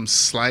have him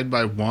slide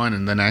by one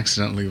and then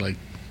accidentally like.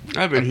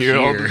 I've been here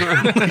all the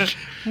time. Like,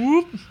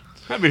 whoop!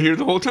 I've been here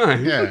the whole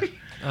time. Yeah.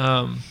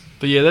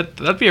 But yeah,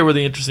 that'd be a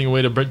really interesting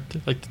way to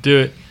do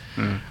it.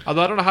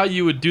 Although I don't know how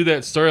you would do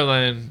that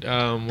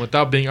storyline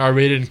without being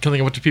R-rated and killing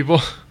a bunch of people.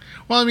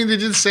 Well, I mean, they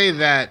did say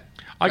that.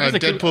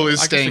 Deadpool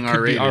is staying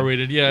R-rated.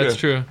 R-rated, yeah, that's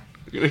true.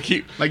 You're gonna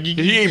keep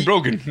he ain't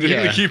broken.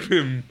 They're gonna keep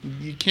him.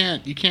 You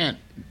can't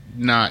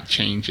not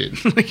change it.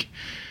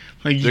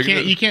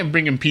 You can't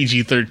bring him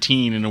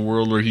PG-13 in a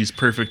world where he's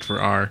perfect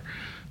for R.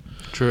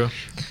 True.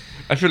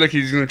 I feel like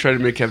he's gonna try to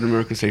make Captain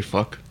America say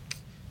fuck.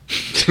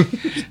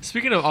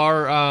 Speaking of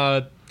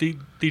R,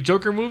 the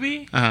Joker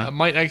movie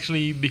might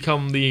actually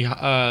become the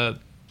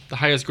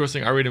highest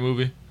grossing R-rated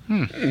movie.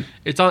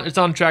 It's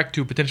on track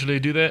to potentially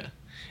do that.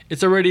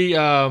 It's already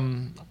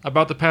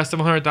about to pass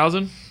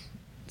 700,000.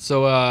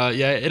 So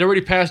it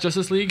already passed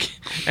Justice League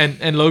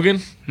and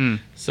Logan.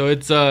 So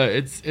it's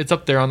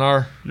up there on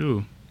our.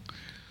 Ooh.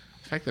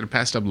 The fact that it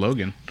passed up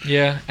Logan.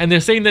 Yeah, and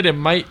they're saying that it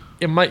might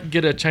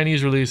get a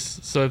Chinese release.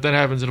 So if that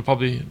happens, it'll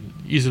probably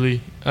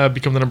easily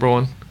become the number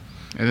one.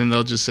 And then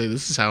they'll just say,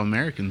 "This is how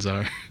Americans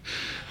are."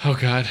 Oh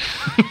God.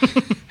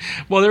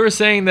 Well, they were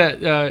saying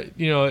that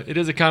it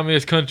is a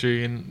communist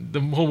country, and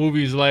the whole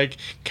movie is like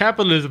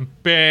capitalism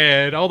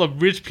bad. All the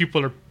rich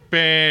people are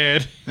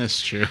bad.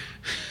 That's true.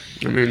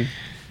 I mean,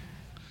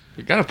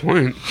 you got a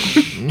point.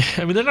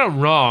 I mean, they're not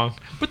wrong,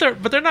 but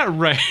they're not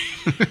right.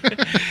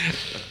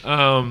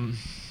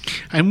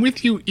 I'm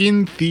with you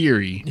in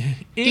theory.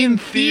 In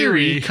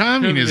theory,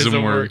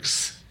 communism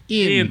works.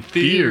 In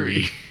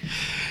theory.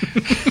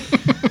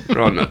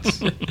 We're all nuts.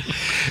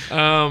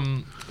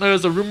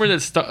 There's a rumor that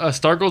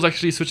Stargirl's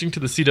actually switching to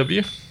the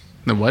CW.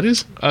 The what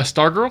is?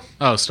 Stargirl.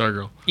 Oh,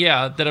 Stargirl.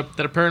 Yeah, that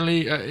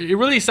apparently it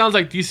really sounds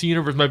like DC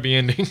Universe might be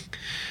ending.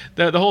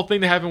 The whole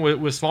thing that happened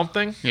with Swamp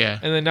Thing. Yeah.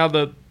 And then now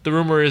the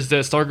rumor is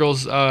that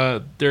Stargirl's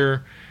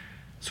they're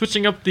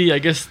switching up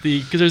because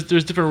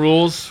there's different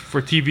rules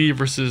for TV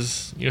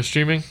versus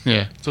streaming.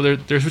 Yeah. So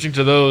they're switching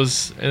to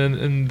those,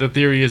 and the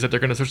theory is that they're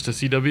going to switch to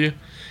CW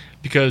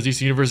because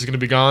DC Universe is going to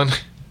be gone.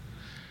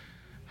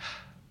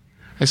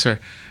 I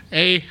swear.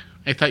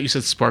 I thought you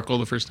said Sparkle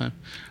the first time.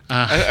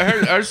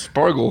 I heard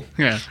Sparkle.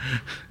 Yeah.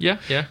 Yeah.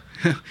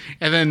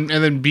 and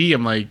then B,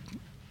 I'm like,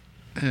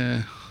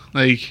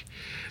 they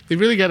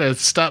really got to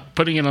stop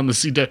putting it on the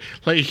CW.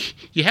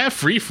 Like, you have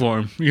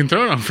Freeform. You can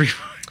throw it on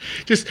Freeform.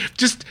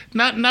 Just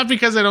not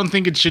because I don't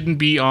think it shouldn't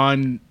be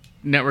on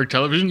network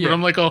television, but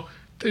I'm like,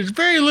 there's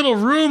very little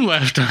room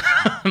left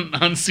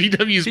on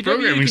CW's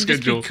programming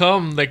schedule. Just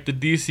become like the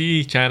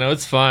DC channel.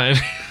 It's fine.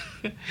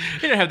 You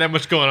don't have that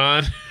much going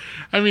on.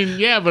 I mean,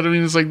 yeah, but I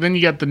mean, it's like then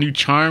you got the new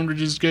Charmed,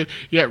 which is good.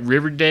 You got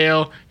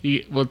Riverdale.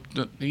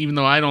 Even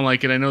though I don't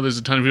like it, I know there's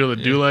a ton of people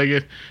that do like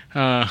it.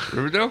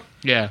 Riverdale?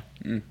 Yeah.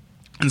 And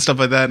stuff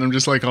like that. And I'm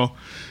just like,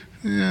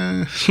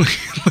 yeah.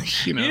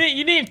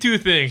 You name two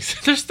things.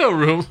 There's still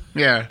room.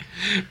 Yeah.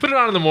 Put it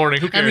on in the morning.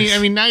 Who cares? I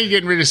mean, now you're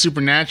getting rid of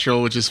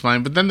Supernatural, which is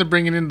fine. But then they're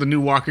bringing in the new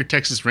Walker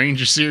Texas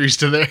Ranger series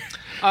to there.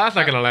 Oh, that's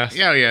not going to last.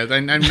 Yeah, I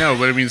know.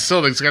 But I mean,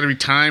 still, there's got to be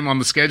time on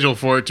the schedule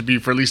for it to be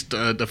for at least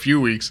a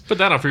few weeks. Put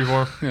that on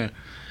Freeform. Yeah.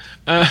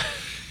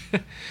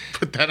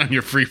 Put that on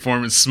your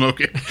Freeform and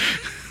smoke it.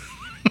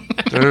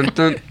 Dun,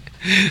 dun.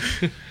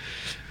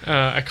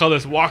 I call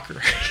this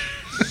Walker.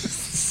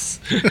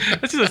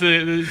 That's just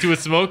to do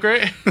with smoke,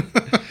 right?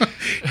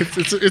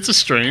 It's a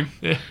strain.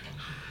 Yeah.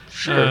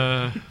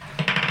 Sure.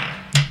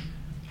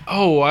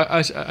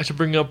 I should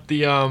bring up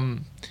the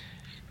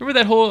remember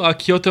that whole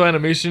Kyoto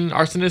Animation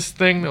arsonist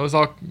thing that was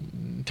all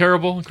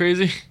terrible and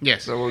crazy?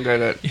 Yes. That one guy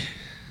that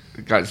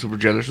got super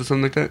jealous or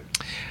something like that?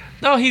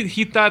 No,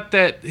 he thought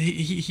that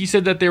he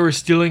said that they were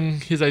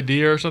stealing his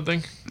idea or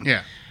something.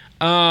 Yeah.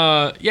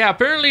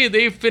 Apparently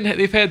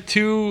they've had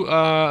two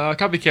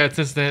copycats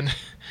since then.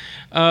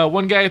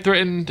 One guy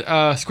threatened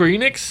Square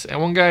Enix,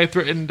 and one guy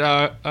threatened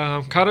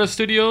Kata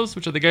Studios,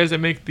 which are the guys that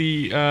make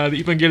the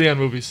Evangelion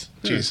movies.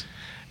 Jeez.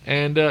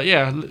 And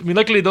I mean,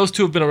 luckily those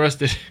two have been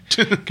arrested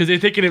because they're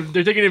taking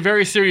it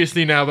very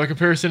seriously now by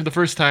comparison to the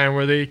first time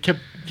where they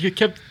kept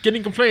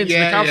getting complaints.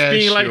 Yeah, and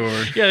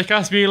the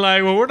cops being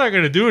like, well, we're not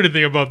going to do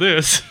anything about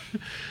this.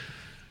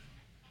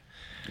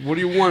 What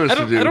do you want us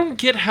to do? I don't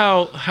get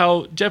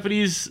how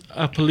Japanese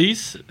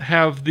police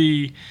have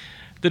the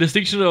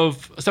distinction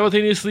of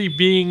simultaneously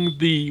being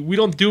the we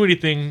don't do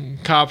anything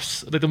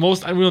cops, like the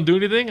most we don't do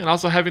anything, and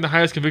also having the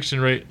highest conviction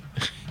rate.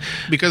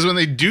 Because when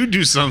they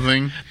do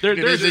something, they're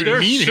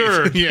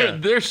sure yeah.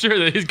 they're sure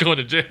that he's going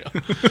to jail.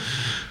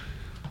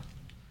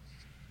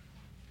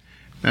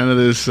 None of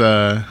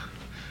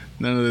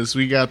this.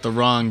 We got the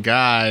wrong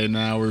guy.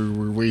 Now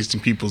we're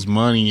wasting people's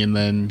money, and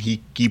then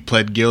he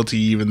pled guilty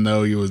even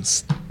though he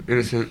was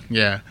innocent.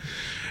 Yeah.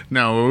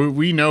 No,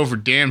 we know for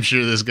damn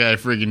sure this guy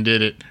friggin'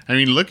 did it. I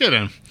mean, look at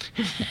him.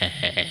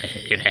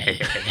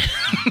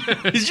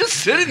 He's just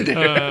sitting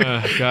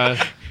there.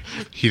 God.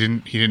 He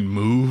didn't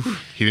move.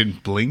 He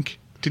didn't blink.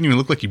 Didn't even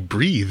look like he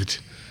breathed.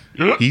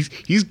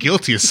 He's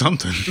guilty of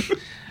something.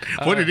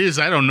 What it is,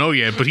 I don't know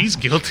yet, but he's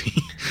guilty.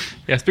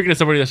 Yeah, speaking of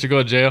somebody that should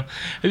go to jail,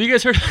 have you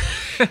guys heard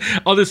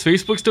all this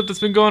Facebook stuff that's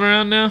been going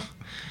around now?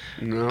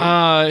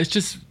 No. It's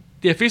just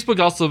Facebook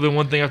also been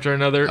one thing after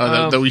another.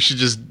 That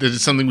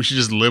it's something we should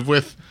just live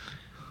with.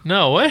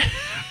 No, what?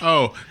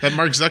 Oh, that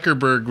Mark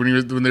Zuckerberg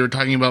when they were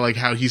talking about like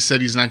how he said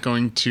he's not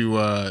going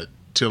to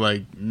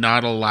like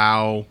not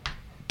allow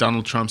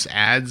Donald Trump's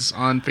ads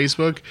on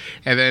Facebook,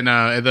 and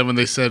then when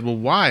they said, well,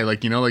 why?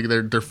 Like, like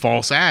they're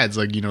false ads,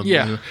 like,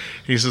 Yeah.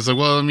 He says like,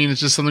 well, I mean, it's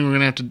just something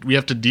we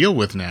have to deal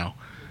with now.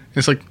 And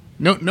it's like,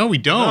 no, we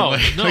don't.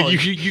 No,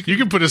 you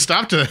can put a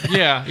stop to that.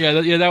 Yeah,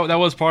 that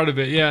was part of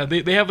it. Yeah,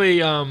 they have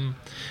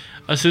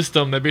a a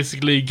system that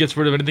basically gets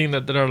rid of anything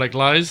that are like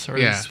lies or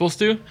it's supposed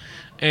to.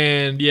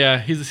 And yeah,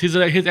 his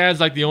ads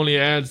like the only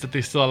ads that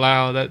they still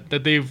allow that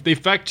they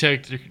fact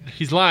checked.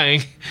 He's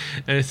lying,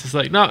 and it's just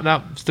like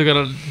no, still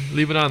gotta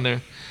leave it on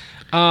there.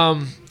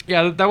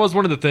 Yeah, that was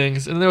one of the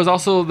things, and there was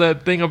also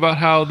that thing about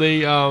how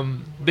they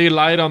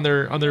lied on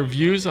their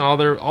views on all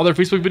their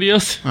Facebook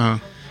videos.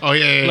 Oh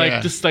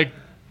yeah, just like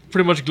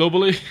pretty much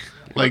globally.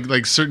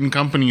 Like certain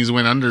companies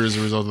went under as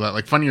a result of that.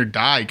 Like Funny or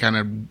Die kind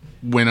of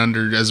went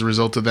under as a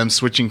result of them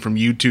switching from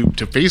YouTube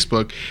to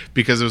Facebook,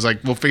 because it was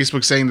like, well,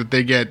 Facebook's saying that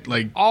they get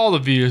like all the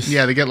views.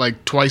 Yeah, they get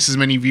like twice as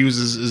many views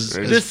as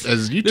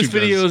YouTube. This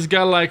video's does.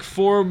 got like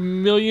 4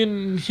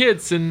 million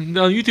hits, and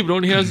on YouTube it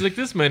only has like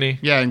this many.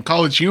 Yeah, and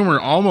College Humor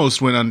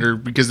almost went under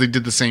because they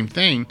did the same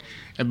thing,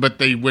 but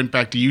they went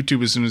back to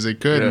YouTube as soon as they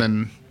could, and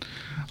then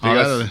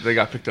they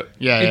got picked up.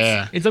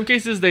 Yeah. In some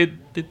cases, they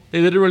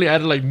literally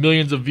added like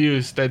millions of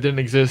views that didn't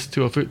exist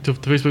to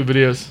Facebook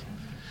videos,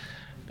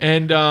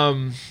 and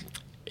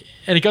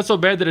it got so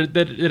bad that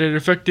it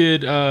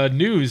affected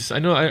news. I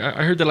know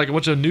I heard that like a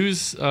bunch of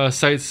news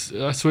sites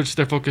switched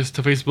their focus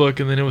to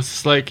Facebook, and then it was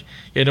just like,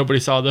 yeah, nobody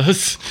saw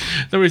those.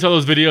 Nobody saw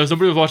those videos.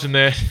 Nobody was watching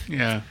that.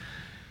 Yeah,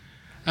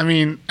 I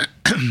mean,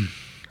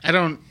 I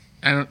don't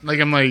like.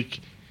 I'm like,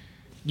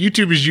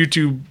 YouTube is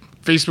YouTube.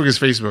 Facebook is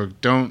Facebook.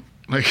 Don't.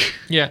 Like,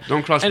 yeah,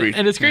 don't crossbreed.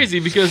 And it's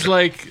crazy because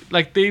like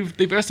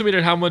they've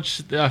estimated how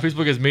much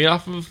Facebook has made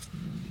off of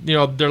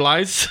their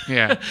lies.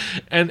 Yeah,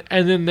 and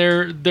then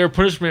their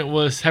punishment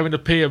was having to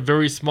pay a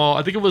very small.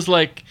 I think it was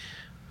like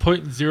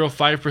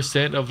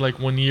 0.05% of like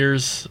 1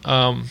 year's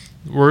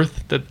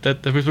worth that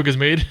Facebook has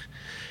made.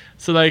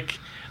 So like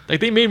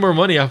they made more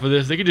money off of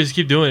this. They could just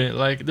keep doing it.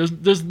 Like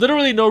there's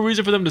literally no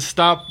reason for them to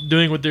stop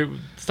doing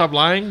stop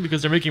lying,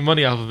 because they're making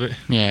money off of it.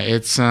 Yeah,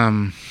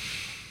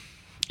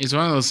 it's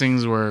one of those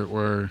things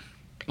where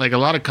like a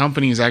lot of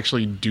companies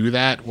actually do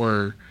that,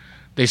 where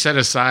they set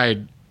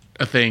aside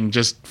a thing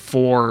just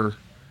for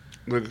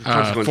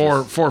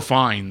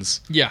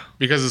fines. Yeah,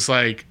 because it's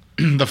like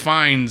the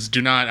fines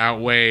do not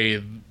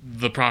outweigh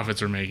the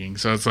profits we're making,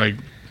 so it's like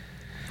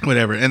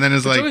whatever. And then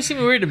it's like, always seemed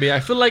weird to me.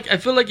 I feel like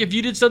if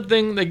you did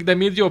something that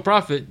made you a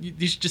profit,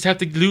 you should just have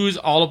to lose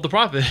all of the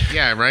profit.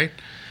 Yeah, right.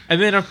 And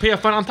then pay a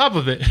fine on top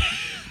of it.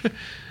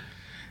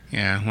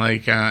 Yeah,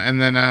 like and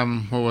then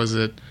what was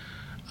it?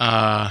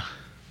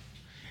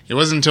 It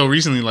wasn't until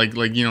recently, like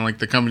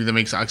the company that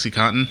makes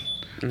OxyContin,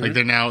 like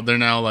they're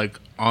now like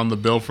on the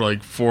bill for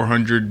like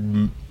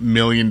 $400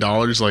 million,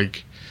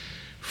 like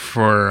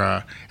for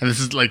and this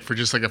is like for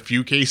just like a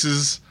few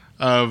cases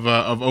of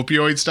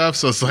opioid stuff.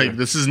 So it's like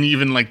this isn't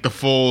even like the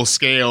full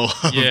scale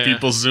of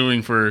people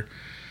suing for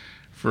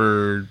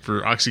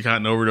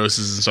OxyContin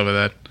overdoses and stuff like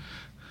that.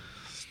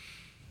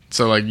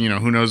 So like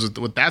who knows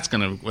what that's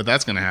gonna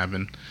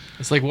happen.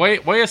 It's like why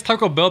is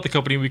Taco Bell the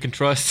company we can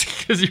trust?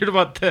 Because you heard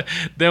about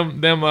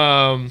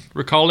them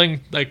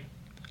recalling like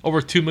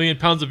over 2 million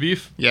pounds of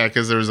beef. Yeah,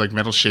 because there was like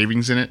metal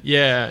shavings in it.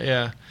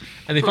 Yeah,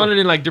 and they found it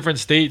in like different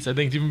states. I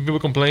think different people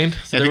complained.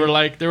 So they were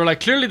like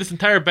clearly this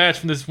entire batch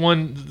from this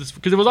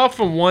because it was all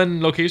from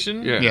one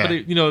location. Yeah. But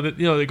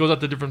it goes out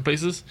to different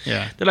places.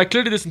 Yeah. They're like,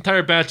 clearly this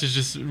entire batch is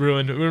just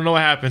ruined. We don't know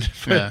what happened.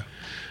 Yeah.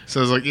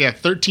 So it's like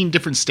 13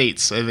 different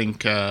states I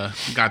think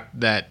got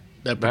that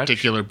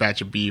particular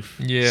batch of beef.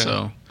 Yeah.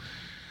 So.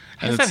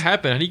 How does that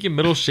happen? How do you get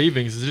metal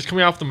shavings? Is it just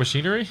coming off the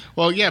machinery?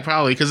 Well, yeah,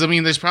 probably. Because, I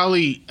mean, there's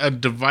probably a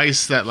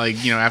device that,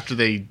 like, after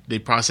they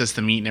process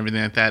the meat and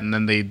everything like that, and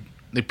then they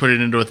put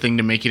it into a thing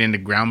to make it into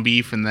ground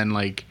beef, and then,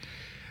 like,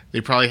 they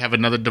probably have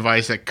another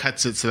device that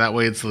cuts it so that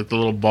way it's, like, the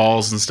little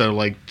balls instead of,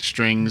 like,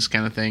 strings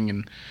kind of thing,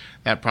 and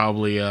that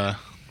probably...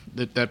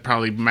 That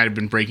probably might have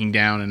been breaking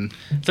down. And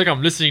it's like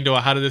I'm listening to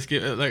How Did This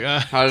Get...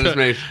 How Did This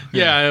Made?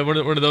 Yeah, one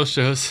of those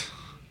shows.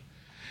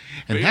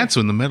 And that's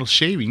when the metal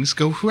shavings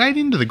go right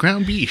into the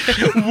ground beef.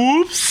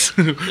 Whoops.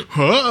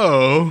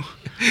 Uh-oh.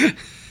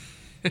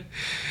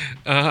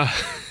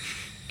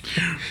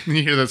 You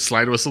hear that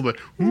slide whistle, but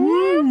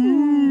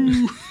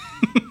woo.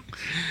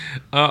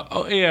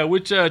 Oh yeah,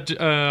 which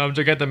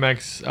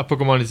Gigantamax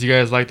Pokemon did you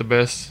guys like the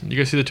best? You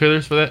guys see the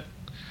trailers for that?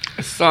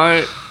 I saw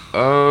it.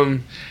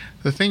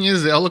 The thing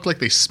is, they all look like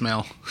they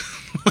smell.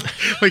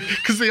 Like,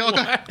 because they all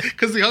got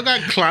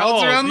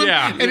clouds around them,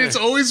 and it's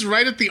always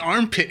right at the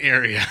armpit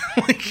area.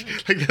 like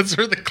that's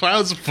where the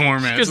clouds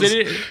form at. Just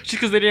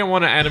because they didn't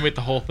want to animate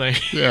the whole thing.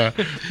 Yeah,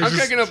 I'm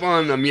checking up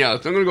on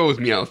Meowth. I'm gonna go with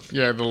Meowth.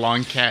 Yeah, the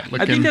long cat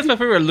looking. I think that's my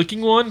favorite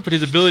looking one, but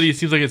his ability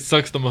seems like it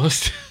sucks the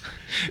most.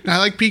 I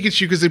like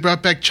Pikachu because they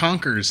brought back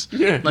Chonkers.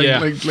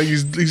 Like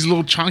he's a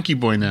little chonky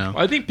boy now.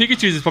 I think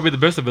Pikachu's is probably the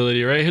best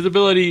ability, right? His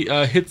ability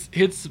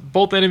hits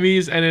both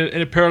enemies and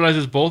it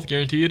paralyzes both,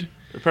 guaranteed.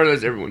 It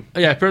paralyzes everyone.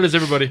 Yeah, it paralyzes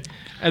everybody.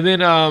 And then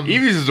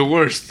Eevee's is the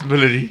worst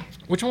ability.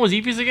 Which one was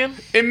Eevee's again?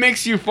 It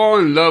makes you fall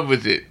in love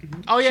with it.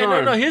 Oh yeah,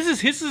 Charm. No. His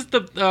is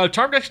the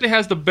Charmed actually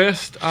has the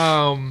best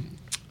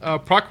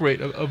proc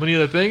rate of any of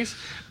the things,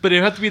 but it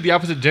would have to be the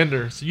opposite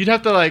gender. So you'd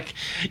have to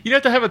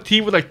have a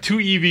team with like 2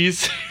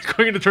 Eevees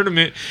going into the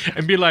tournament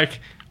and be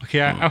like,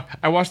 okay,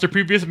 I watched the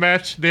previous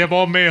match. They have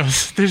all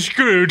males. They're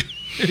screwed.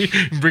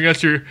 Bring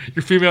us your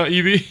female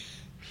Eevee.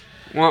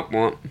 Womp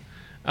womp.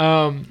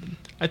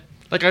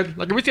 I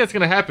really think that's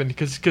gonna happen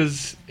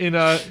because in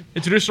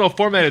traditional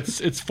format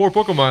it's 4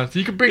 Pokemon, so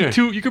you could bring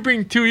two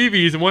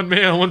Eevees and 1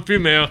 male, 1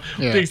 female,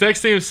 the exact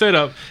same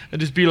setup, and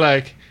just be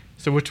like,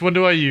 so which one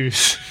do I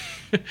use?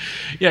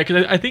 Yeah,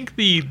 because I think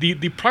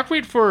the proc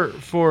rate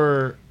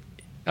for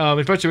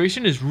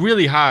infatuation is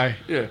really high.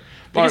 Yeah,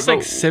 I think it's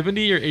like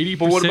 70 or 80%.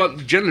 But what about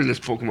genderless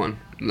Pokemon?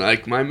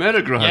 Like my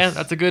Metagross. Yeah,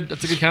 that's a good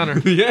counter.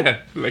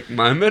 Yeah, like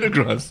my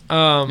Metagross.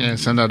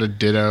 Send out a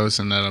Ditto,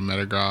 send out a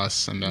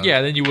Metagross,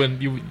 then you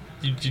wouldn't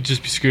you'd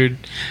just be screwed.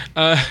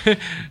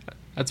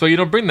 That's why you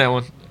don't bring that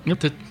one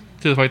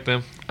to fight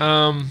them.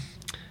 I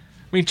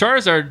mean,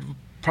 Charizard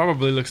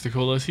probably looks the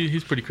coolest.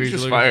 He's pretty crazy.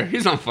 He's just fire.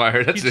 He's on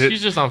fire. That's it.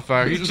 He's just on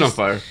fire. He's just on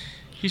fire.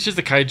 He's just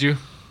a kaiju.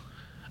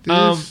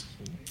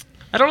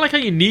 I don't like how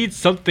you need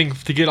something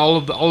to get all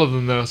of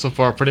them though. So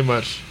far, pretty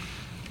much.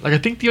 Like I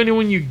think the only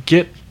one you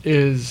get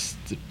is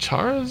the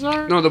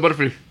Charizard. No, the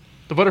Butterfree.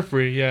 The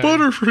Butterfree, yeah.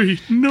 Butterfree,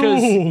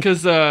 no.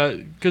 Because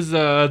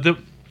the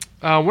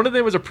one of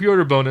them was a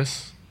pre-order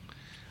bonus.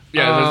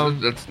 Yeah,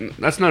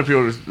 that's not a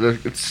pre-order.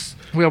 It's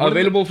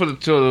available for the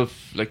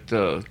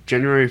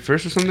January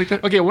 1st or something like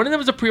that. Okay, one of them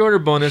is a pre-order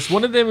bonus.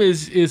 One of them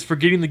is for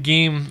getting the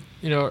game,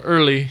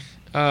 early.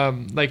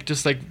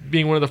 Just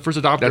being one of the first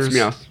adopters. That's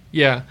Meowth.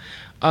 Yeah.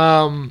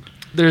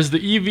 There's the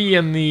Eevee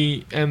and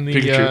the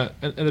Pikachu.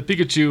 And the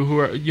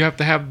Pikachu you have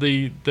to have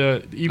the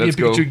Eevee Let's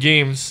and Pikachu Go.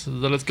 games,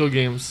 the Let's Go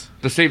games.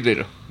 The save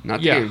data, not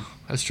the game.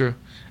 That's true.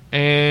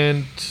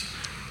 And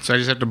so I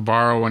just have to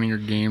borrow one of your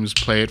games,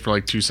 play it for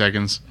like 2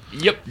 seconds.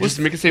 Yep. Just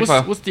make a save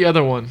file. What's the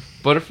other one?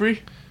 Butterfree.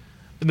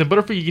 And the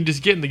Butterfree you can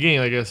just get in the game,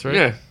 I guess, right?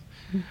 Yeah.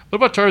 What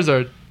about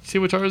Charizard? See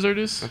what Charizard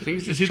is? I think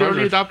it's is just he the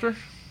early Charizard. adopter?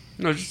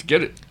 No, just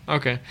get it.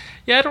 Okay.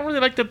 Yeah, I don't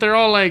really like that they're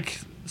all like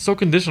so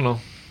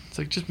conditional. It's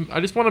like I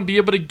just want to be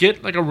able to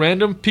get like a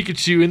random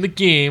Pikachu in the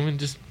game and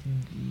just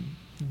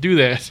do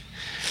that.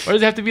 Or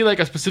does it have to be like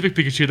a specific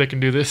Pikachu that can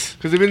do this?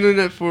 Because they've been doing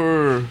that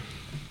for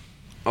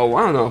a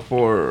while now.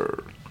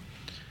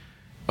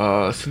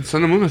 Since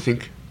Sun and Moon, I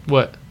think.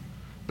 What?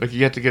 Like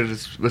you have to get a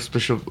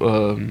special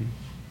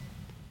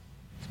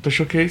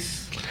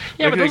case.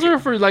 Yeah, but those are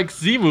for like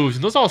Z moves,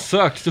 and those all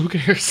sucked. So who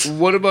cares?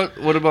 What about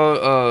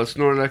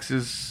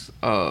Snorlax's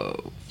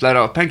flat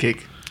out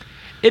pancake?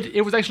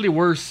 It was actually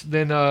worse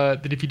than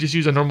if you just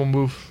use a normal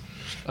move.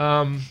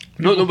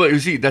 No, but you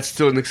see, that's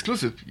still an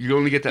exclusive. You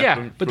only get that.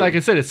 Yeah, but like I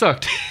said, it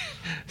sucked.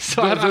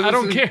 So I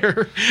don't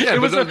care. Yeah,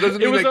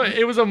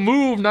 it was a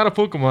move, not a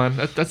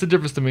Pokemon. That's the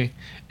difference to me.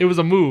 It was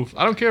a move.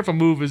 I don't care if a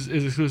move is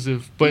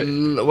exclusive. But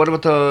what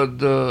about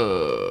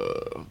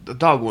the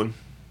dog one,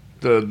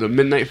 the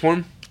midnight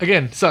form?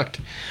 Again,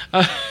 sucked.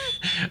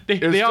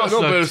 They all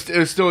sucked. No, but it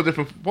was still a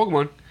different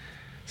Pokemon.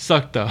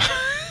 Sucked though.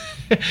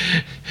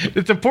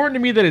 It's important to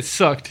me that it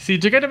sucked. See,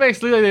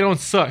 Gigantamax look like they don't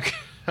suck.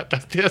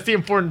 That's the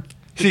important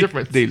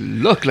difference. They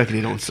look like they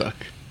don't suck.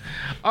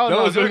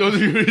 Oh, those are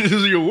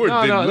your words.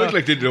 They look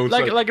like they don't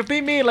suck. Like if they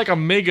made like a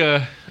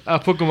mega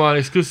Pokemon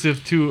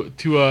exclusive to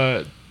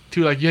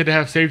like you had to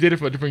have save data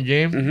for a different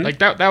game, like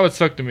that would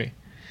suck to me.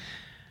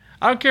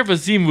 I don't care if a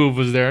Z move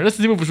was there. This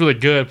Z move was really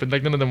good, but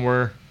like none of them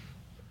were.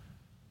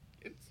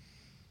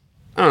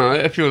 I don't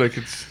know. I feel like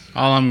it's.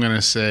 All I'm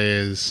gonna say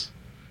is,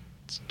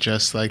 it's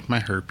just like my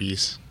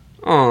herpes.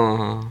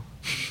 Aww.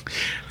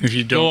 If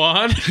you don't go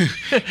on,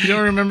 you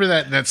don't remember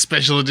that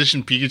special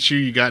edition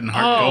Pikachu you got in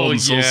Heart Gold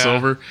and Soul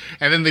Silver,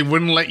 and then they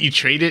wouldn't let you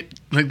trade it.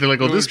 Like they're like,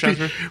 "Oh, this."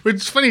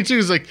 What's funny too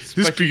is like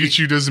this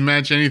Pikachu doesn't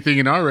match anything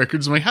in our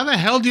records. I'm like, how the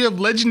hell do you have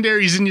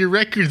legendaries in your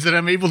records that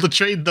I'm able to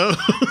trade those?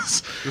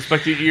 The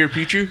Spectre Ear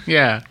Pichu.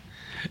 Yeah.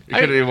 It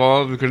couldn't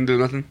evolve. It couldn't do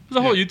nothing. There's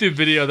a whole YouTube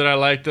video that I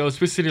liked that was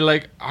basically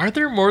like, are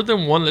there more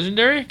than one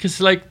legendary? Because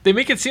like they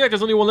make it seem like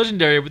there's only one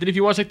legendary, but then if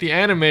you watch like the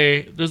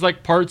anime, there's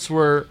like parts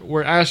where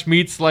Ash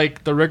meets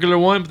like the regular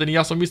one, but then he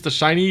also meets the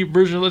shiny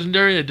version of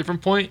legendary at a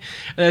different point.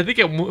 And I think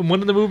in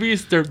one of the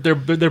movies, they're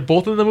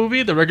both in the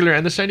movie, the regular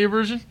and the shiny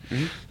version.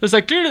 Mm-hmm. There's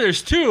like clearly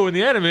there's two in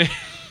the anime,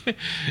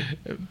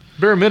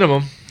 bare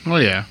minimum.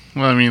 Well, yeah.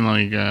 Well, I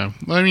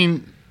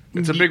mean.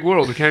 It's a big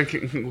world.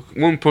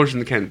 One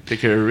person can't take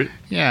care of it.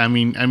 Yeah, I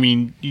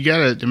mean, you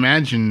gotta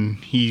imagine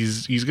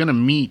he's gonna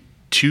meet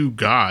two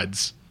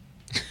gods.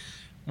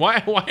 Why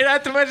do I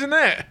have to imagine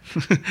that?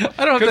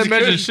 I don't have to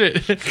imagine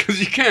shit.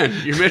 Because you can.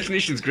 Your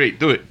imagination's great.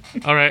 Do it.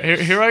 All right,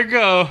 here I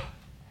go.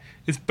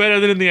 It's better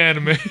than in the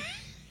anime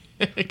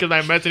because my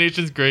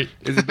imagination's great.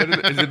 Is it better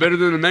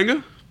than the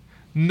manga?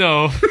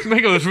 No,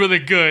 manga was really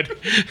good.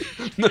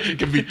 Nothing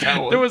can beat that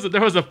one. There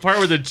was a part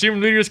where the gym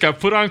leaders got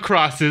put on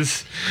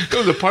crosses. There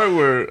was a part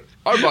where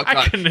Arbok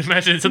I couldn't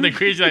imagine something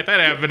crazy like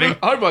that happening.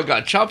 Arbok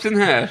got chopped in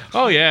half.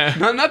 Oh yeah.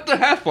 Not the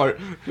half part,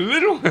 the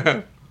little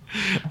half.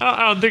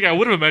 I don't think I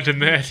would have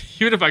imagined that,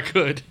 even if I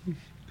could.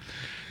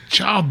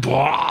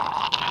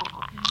 Chaba.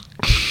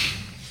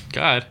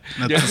 God.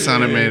 That's the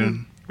sound I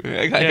made.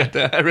 I got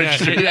that. I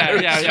registered.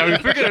 Yeah. We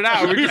figured it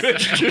out.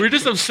 We're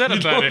just upset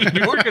about it.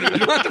 You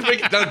don't have to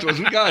break it down to us.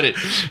 We got it.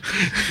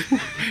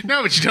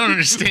 No, but you don't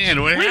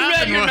understand what We read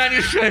happened. your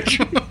manuscript.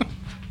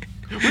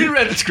 We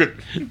read the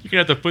script. You're gonna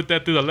have to put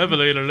that through the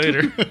levelator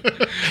later.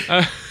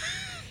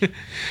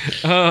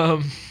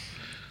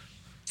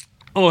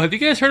 Have you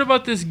guys heard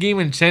about this game,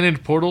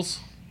 Enchanted Portals?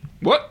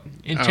 What?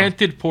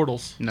 Enchanted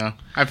Portals. No.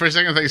 For a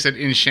second, I thought you said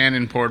in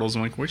Shannon Portals.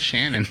 I'm like, where's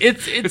Shannon?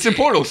 It's in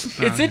Portals.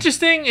 It's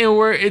interesting, and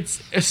where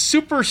it's a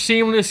super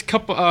seamless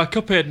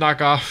Cuphead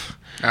knockoff.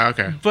 Oh,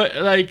 okay. But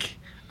like,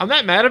 I'm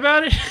not mad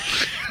about it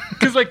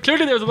because like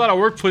clearly there was a lot of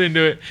work put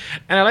into it,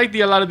 and I like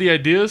a lot of the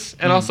ideas,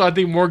 and also I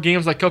think more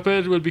games like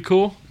Cuphead would be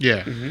cool.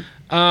 Yeah.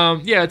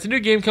 It's a new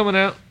game coming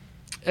out,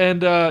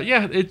 and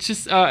it's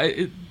just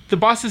the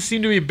bosses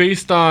seem to be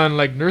based on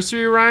like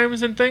nursery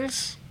rhymes and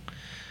things.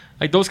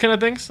 Like those kind of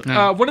things.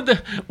 Yeah. One of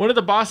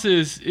the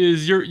bosses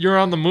is you're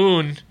on the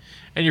moon,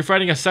 and you're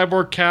fighting a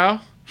cyborg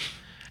cow,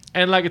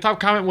 and like a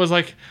top comment was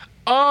like,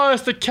 "Oh,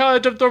 it's the cow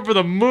that jumped over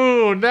the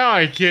moon." Now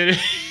I get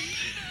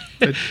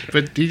it.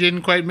 but he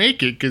didn't quite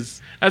make it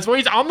because That's why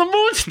he's on the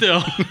moon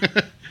still.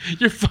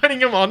 You're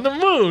fighting him on the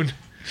moon.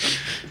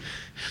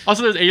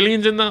 Also, there's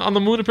aliens on the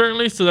moon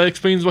apparently, so that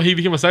explains why he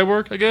became a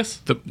cyborg, I guess.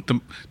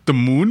 the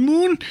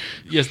moon.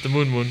 Yes, the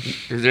moon.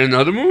 Is there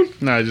another moon?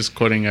 No, just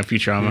quoting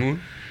Futurama.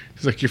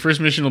 He's like, your first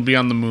mission will be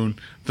on the moon.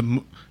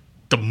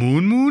 The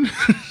moon.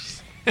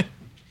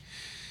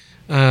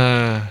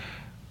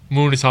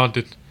 Moon is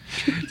haunted.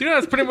 You know,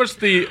 that's pretty much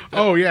the.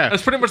 Oh yeah,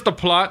 That's pretty much the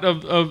plot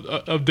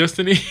of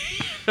Destiny,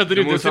 of the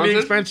new Destiny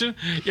expansion.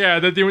 Yeah,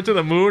 that they went to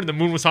the moon, and the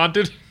moon was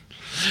haunted.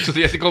 So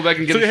they have to go back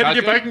and get So a they had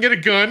to shotgun? get back and get a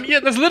gun. Yeah,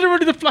 that's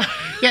literally the plot.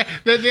 yeah.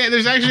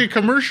 There's actually a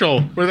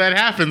commercial where that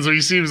happens, where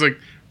he seems like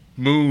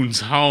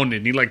moon's haunted.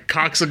 And he like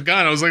cocks a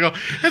gun. I was like, oh,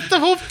 that's the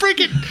whole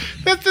freaking.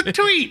 That's the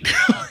tweet.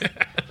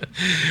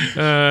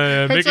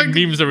 Making like-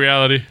 memes a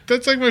reality.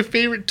 That's like my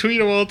favorite tweet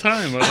of all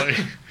time. I'm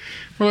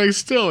like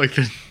still like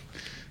the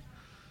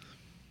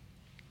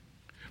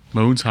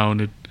moon's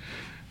haunted.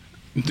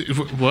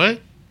 What?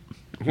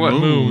 What?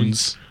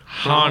 Moon's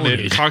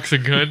Haunted. Cocks a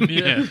gun.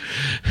 Yeah.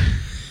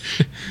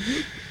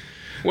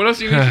 What else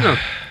do you need to know?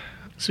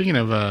 Speaking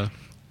of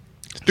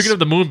Speaking of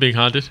the moon being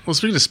haunted. well,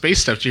 speaking of space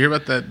stuff, did you hear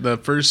about the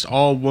first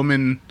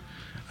all-woman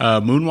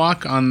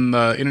moonwalk on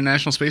the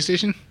International Space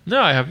Station?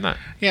 No, I have not.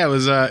 Yeah, it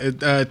was How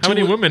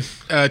many women?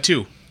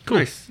 two. Cool.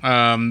 Nice.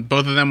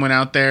 Both of them went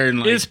out there and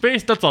like, In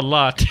space, that's a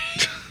lot.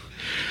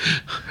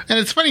 and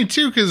it's funny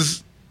too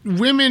because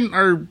women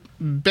are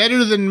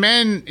better than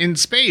men in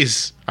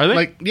space. Are they?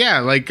 Like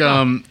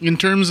in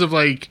terms of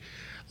like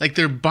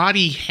their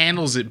body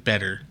handles it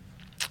better.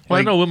 Well,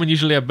 Like, I know women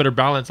usually have better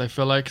balance, I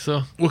feel like, so.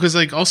 well, because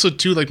like also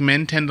too like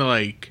men tend to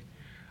like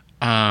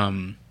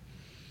they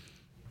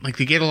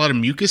get a lot of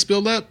mucus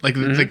buildup. Like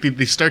like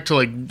they start to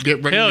like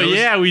get runny Hell nose.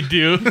 yeah, we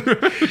do.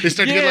 They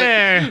start to get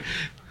Yeah.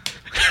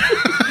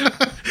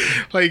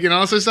 like and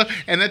all sorts of stuff,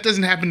 and that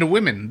doesn't happen to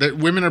women. That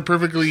women are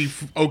perfectly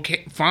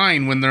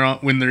fine when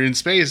they're in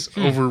space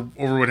over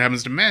what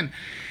happens to men,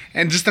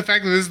 and just the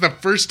fact that this is the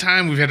first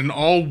time we've had an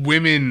all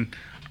women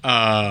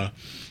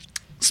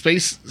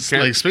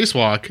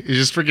spacewalk is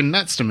just freaking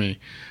nuts to me.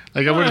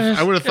 Like I would have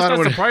thought it's it not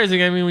would.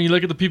 surprising. I mean, when you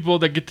look at the people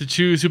that get to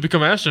choose who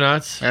become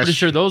astronauts, pretty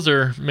sure those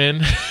are men.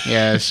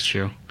 Yeah, that's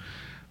true.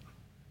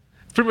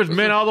 Pretty much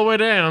men all the way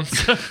down.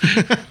 So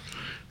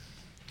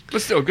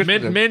But still, good for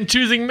them. men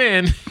choosing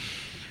men.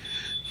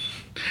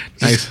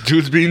 Nice.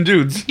 Dudes being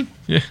dudes.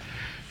 Yeah.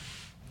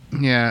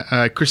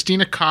 Yeah,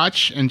 Christina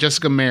Koch and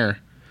Jessica Mayer.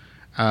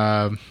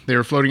 They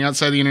were floating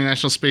outside the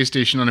International Space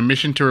Station on a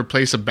mission to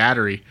replace a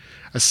battery,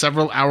 a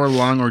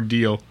several-hour-long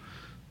ordeal.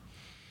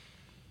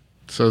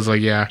 So it's like,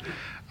 yeah,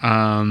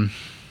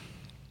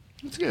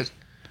 That's good.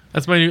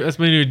 That's my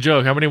new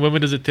joke. How many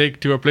women does it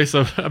take to replace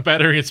a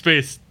battery in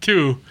space?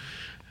 2.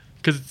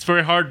 Because it's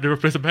very hard to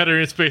replace a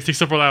battery in space. It takes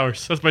several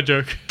hours. That's my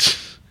joke.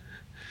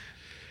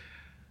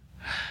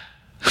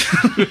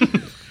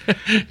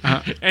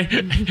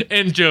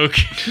 End joke.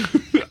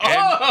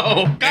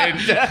 Oh, God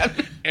damn.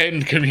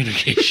 and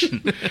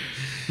communication.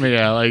 But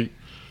yeah, like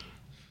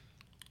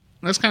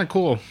that's kind of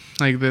cool.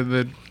 Like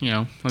the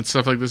that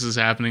stuff like this is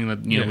happening.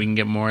 That we can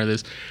get more of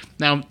this.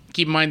 Now,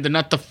 keep in mind they're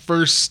not the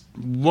first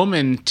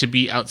woman to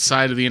be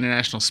outside of the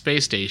International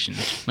Space Station.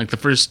 Like the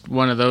first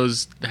one of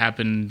those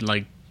happened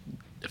like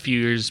a few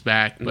years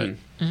back, but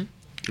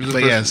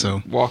but yeah.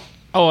 So Walk.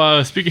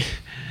 Oh, speaking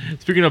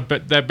of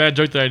that bad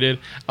joke that I did,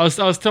 I was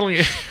telling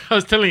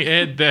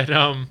Ed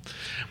that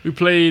we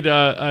played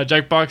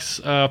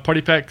Jackbox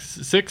Party Pack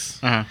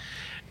 6,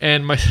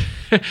 and my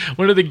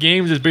one of the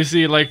games is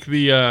basically like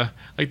the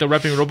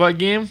rapping robot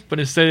game, but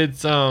instead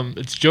it's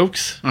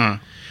jokes, and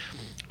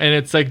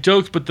it's like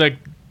jokes, but like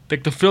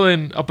the fill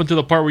in up until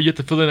the part where you have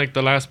to fill in like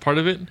the last part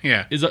of it,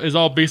 is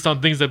all based on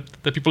things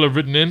that people have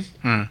written in,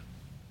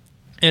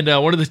 and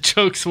one of the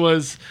jokes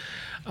was.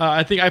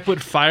 I think I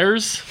put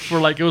fires for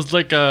like it was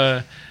like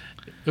a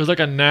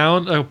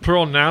noun, a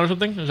plural noun or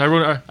something. I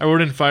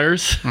wrote in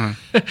fires,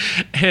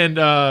 and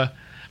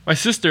my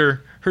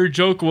sister, her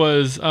joke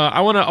was,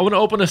 I wanna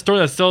open a store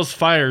that sells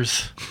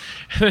fires.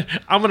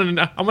 I'm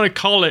gonna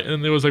call it,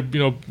 and it was like,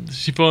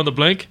 she fill in the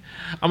blank.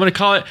 I'm gonna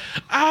call it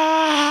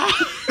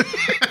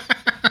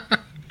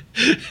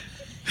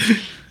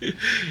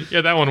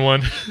Yeah, that one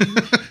won.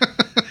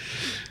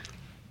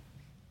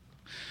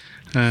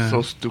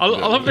 So stupid. I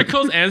love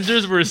Nicole's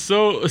answers were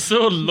so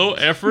low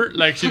effort.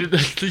 Like she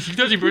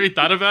doesn't really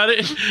thought about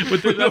it,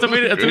 but that's what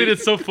made it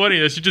so funny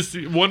that she just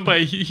won by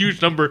a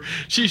huge number.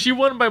 She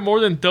won by more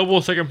than double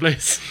second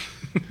place.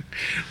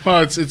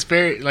 Well, it's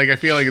very like I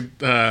feel like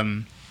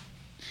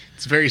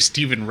it's very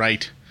Stephen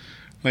Wright.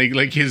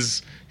 Like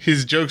his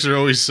jokes are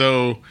always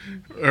so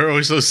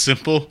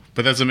simple,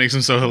 but that's what makes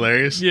them so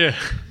hilarious. Yeah.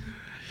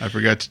 I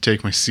forgot to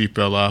take my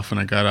seatbelt off when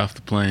I got off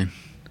the plane.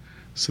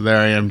 So there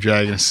I am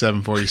dragging a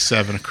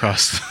 747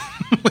 across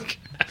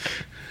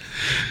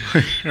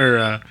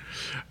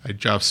I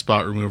dropped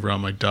spot remover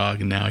on my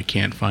dog and now I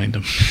can't find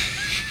him.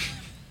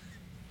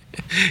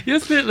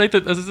 Yes, like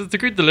that. It's a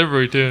great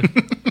delivery too.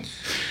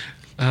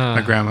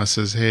 My grandma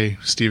says, "Hey,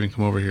 Steven,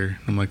 come over here."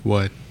 I'm like,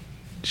 "What?"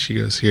 She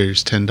goes,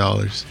 "Here's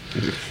 $10.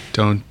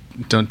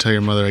 Don't tell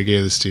your mother I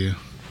gave this to you."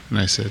 And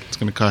I said, "It's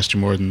going to cost you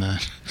more than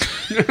that."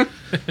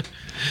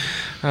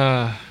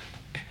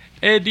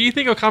 Ed, do you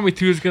think Okami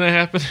 2 is going to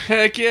happen?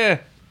 Heck yeah.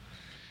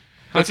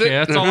 That's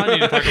all I need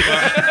to talk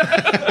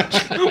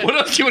about. What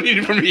else do you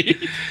need from me?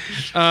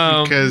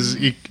 Because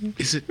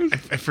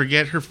I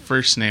forget her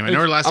first name. I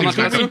know her last name is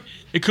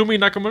Ikumi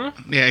Nakamura?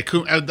 Yeah,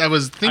 I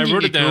was thinking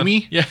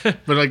Ikumi. Yeah.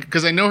 But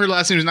because I know her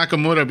last name is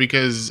Nakamura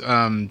because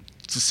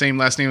it's the same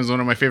last name as one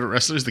of my favorite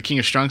wrestlers, the King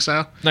of Strong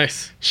Style.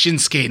 Nice.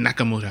 Shinsuke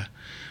Nakamura.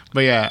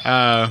 But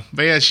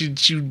yeah,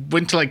 she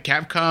went to like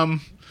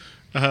Capcom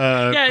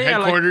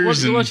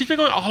headquarters. Well, she's been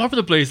going all over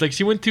the place. Like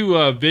she went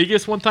to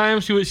Vegas one time.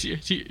 She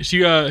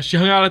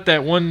hung out at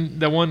that one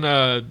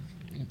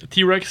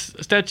T-Rex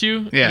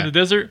statue in the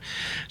desert.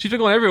 She's been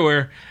going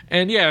everywhere.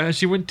 And yeah,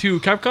 she went to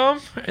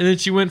Capcom, and then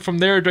she went from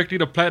there directly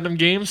to Platinum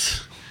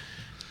Games.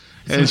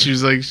 And she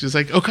was like,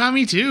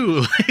 Okami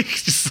too,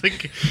 just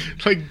like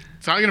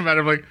talking about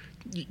it. I'm like,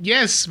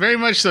 yes, very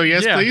much so.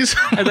 Yes, please.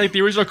 And like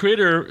the original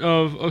creator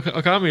of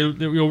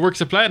Okami,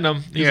 works at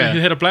Platinum. He's like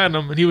the head of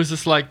Platinum, and he was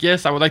just like,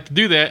 "Yes, I would like to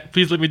do that.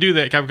 Please let me do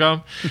that,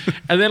 Capcom."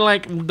 And then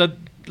like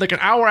an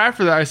hour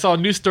after that, I saw a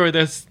news story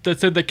that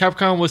said that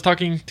Capcom was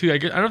talking to, I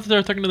don't know if they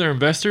were talking to their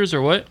investors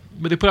or what,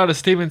 but they put out a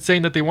statement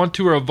saying that they want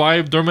to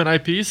revive dormant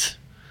IPs.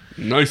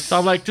 Nice. So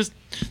I'm like, just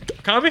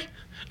Okami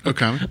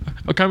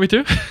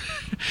 2.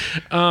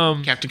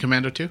 Captain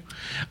Commando 2.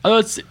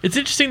 It's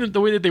interesting that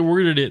the way that they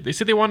worded it. They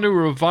said they wanted to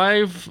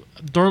revive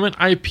dormant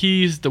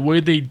IPs the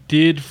way they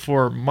did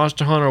for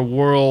Monster Hunter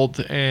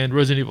World and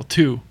Resident Evil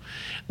 2.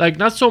 Like,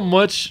 not so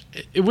much.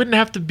 It wouldn't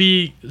have to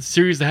be a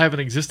series that haven't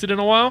existed in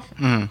a while,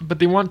 but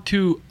they want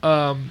to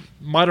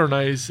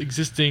modernize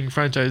existing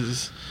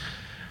franchises.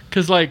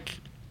 Because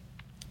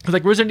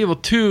Resident Evil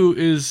 2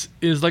 is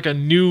like a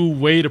new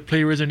way to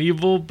play Resident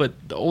Evil, but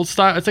the old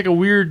style, it's like a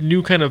weird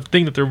new kind of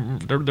thing that they're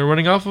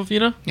running off of,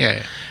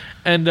 Yeah.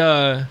 And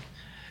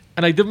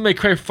like Devil May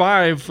Cry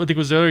 5, I think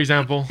was the other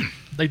example.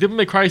 Like Devil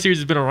May Cry series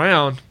has been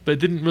around, but it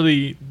didn't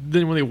really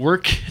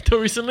work until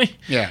recently.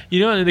 Yeah.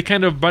 And they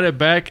kind of brought it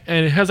back,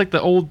 and it has like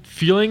the old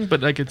feeling,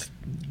 but like it's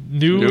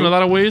new in a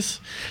lot of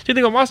ways. Same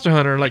thing with Monster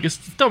Hunter. Like it's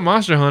still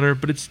Monster Hunter,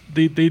 but it's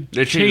they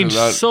changed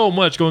so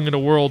much going into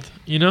World.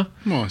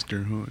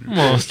 Monster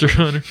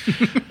Hunter.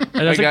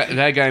 And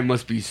that guy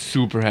must be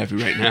super happy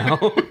right now.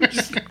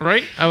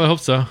 Right? I would hope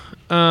so.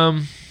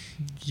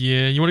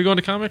 Yeah, you want to go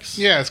into comics?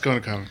 Yeah, let's go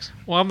into comics.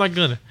 Well, I'm not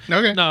gonna.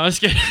 Okay. No, I'm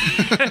just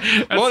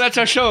kidding. Well, that's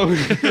our show.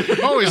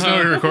 Always know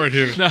we record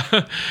here.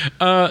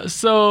 No.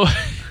 So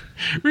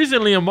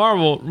recently in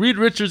Marvel, Reed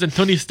Richards and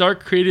Tony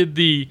Stark created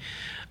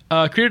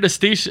a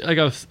station, I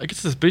guess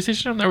it's a space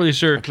station. I'm not really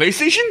sure. A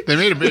PlayStation? They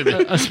made a baby.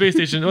 A space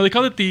station. Well, they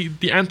call it the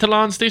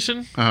Antlion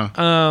station.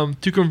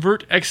 To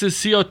convert excess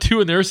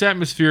CO2 in the Earth's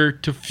atmosphere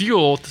to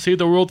fuel to save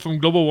the world from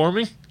global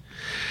warming.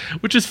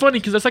 Which is funny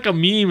because that's like a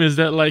meme. Is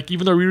that like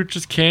even though Reed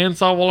Richards can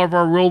solve all of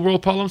our real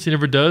world problems, he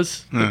never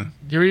does.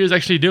 Here he is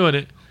actually doing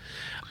it.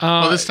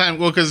 This time,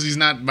 because he's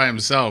not by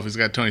himself. He's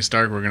got Tony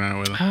Stark working on it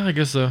with him. I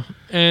guess so.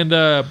 And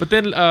but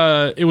then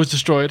it was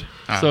destroyed.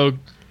 So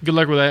good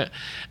luck with that.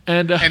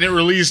 And it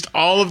released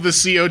all of the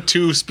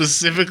CO2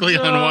 specifically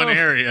on one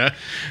area,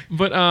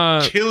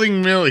 but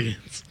killing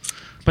millions.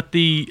 But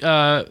the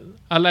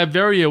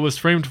Latveria was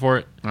framed for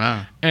it.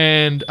 Wow.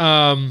 And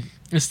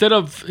instead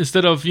of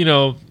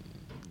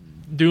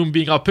Doom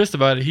being all pissed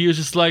about it, he was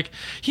just like,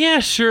 yeah,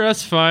 sure,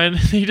 that's fine.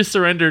 He just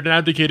surrendered and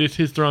abdicated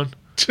his throne.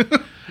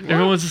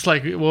 Everyone's just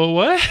like, well,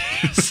 what?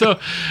 so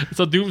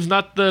Doom's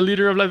not the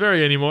leader of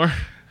Latveria anymore.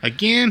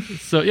 Again?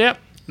 So, yeah.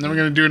 Then we're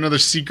going to do another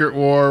secret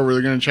war where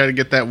they're going to try to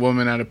get that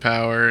woman out of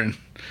power. And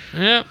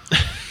yeah.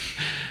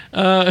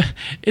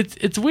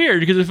 It's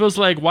weird because it feels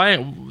like, why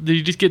did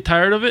he just get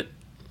tired of it?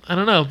 I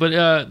don't know. But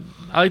I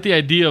like the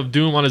idea of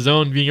Doom on his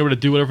own being able to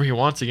do whatever he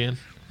wants again.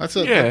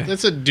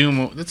 That's a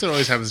Doom. That's what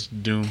always happens to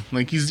Doom.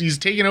 Like he's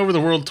taken over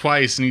the world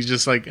twice, and he's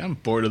just like, I'm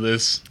bored of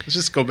this. Let's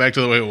just go back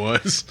to the way it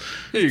was.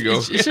 There you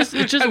go. It's just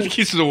the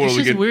keys to the world it's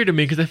just again. weird to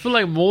me because I feel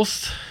like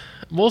most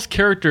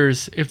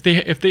characters, if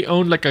they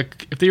own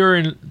if they are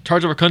in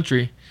charge of a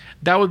country,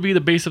 that would be the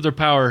base of their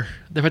power.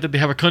 The fact that they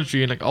have a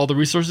country and like all the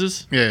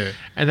resources. Yeah.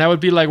 And that would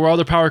be like where all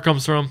their power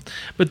comes from.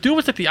 But Doom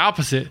is like the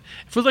opposite. It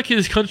feels like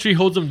his country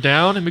holds him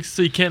down. It makes it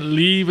so he can't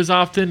leave as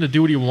often to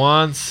do what he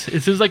wants.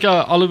 It seems like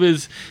all of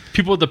his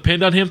people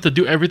depend on him to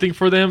do everything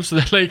for them. So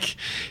that like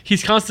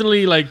he's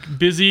constantly like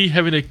busy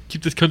having to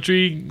keep this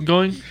country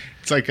going.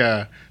 It's like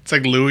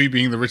Louis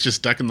being the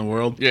richest duck in the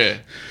world. Yeah.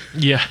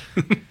 Yeah.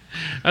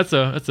 That's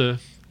a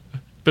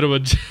bit of a.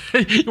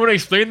 You want to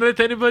explain that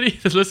to anybody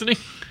that's listening?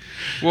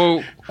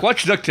 Well,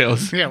 watch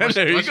DuckTales. Yeah, watch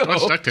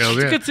DuckTales. It's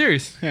Yeah. a good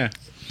series. Yeah.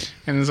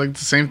 And it's like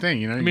the same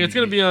thing, you know. I mean, it's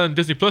gonna be on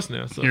Disney Plus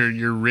now. So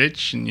You're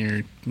rich and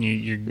you're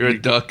a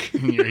duck.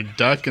 And you're a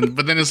duck,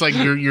 but then it's like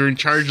you're in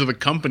charge of the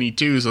company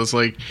too. So it's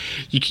like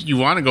you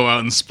want to go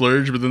out and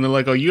splurge, but then they're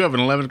like, oh, you have an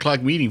 11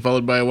 o'clock meeting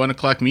followed by a 1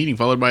 o'clock meeting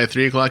followed by a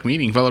 3 o'clock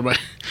meeting followed by.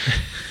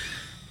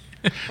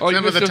 Oh,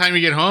 then by the time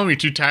you get home, you're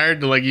too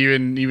tired to like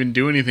even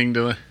do anything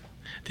to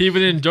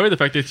even enjoy the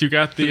fact that you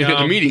got the,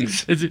 the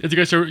meetings. As you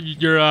got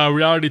your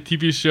reality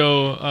TV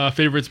show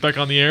favorites back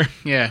on the air.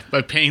 Yeah,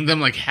 by paying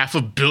them like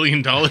 $500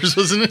 million,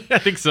 wasn't it? I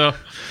think so.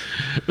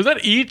 Was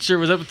that each or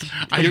was that?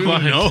 I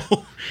don't know.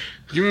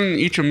 Give them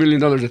each $1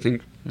 million, I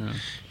think. Yeah.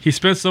 He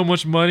spent so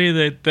much money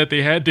that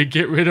they had to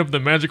get rid of the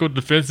magical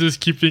defenses,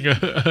 keeping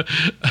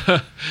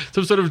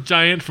some sort of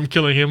giant from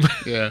killing him.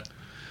 Yeah,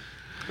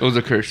 it was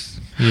a curse.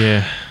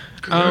 Yeah.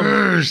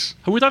 Curse.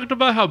 Have we talked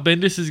about how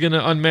Bendis is going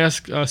to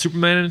unmask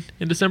Superman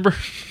in December?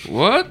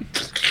 What?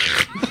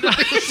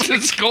 It's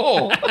his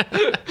skull.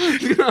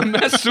 He's going to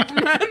unmask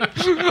Superman?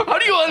 How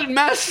do you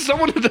unmask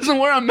someone who doesn't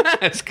wear a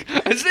mask?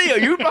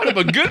 Isaiah, you brought up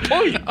a good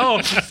point.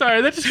 Oh,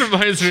 sorry. That just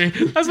reminds me.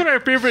 That's one of our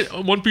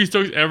favorite One Piece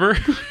jokes ever.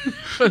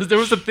 There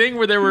was a thing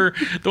where the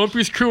One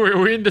Piece crew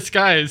were in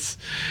disguise,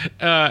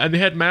 and they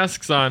had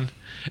masks on.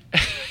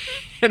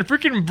 And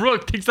freaking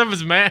Brook takes off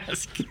his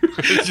mask.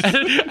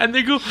 and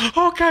they go,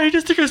 oh, God, he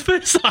just took his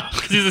face off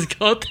because he's a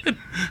skeleton.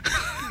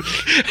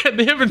 And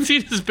they haven't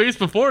seen his face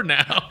before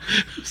now.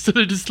 So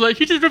they're just like,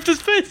 he just ripped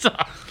his face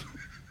off.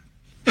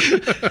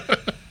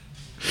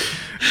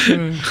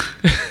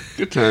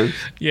 Good times.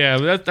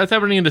 Yeah, that's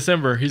happening in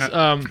December. He's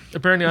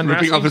apparently unmasking.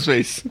 Ripping off his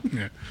face.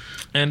 Yeah.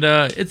 And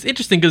it's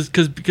interesting because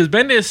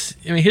Bendis,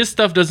 I mean, his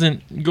stuff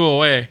doesn't go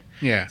away.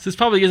 Yeah. So this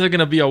probably isn't going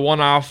to be a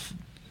one-off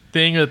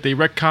thing that they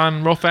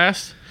retcon real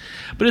fast.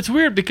 But it's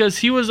weird because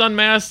he was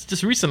unmasked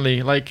just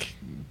recently, like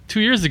 2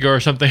 years ago or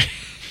something.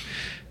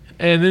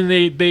 And then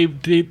they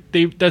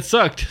that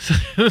sucked.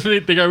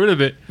 they got rid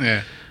of it.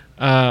 Yeah.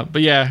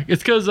 But yeah,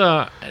 it's because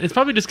it's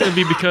probably just going to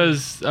be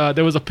because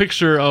there was a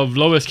picture of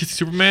Lois kissing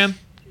Superman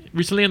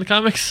recently in the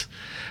comics.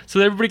 So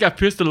everybody got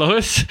pissed at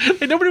Lois.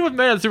 And nobody was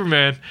mad at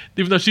Superman,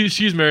 even though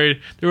she's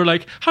married. They were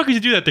like, how could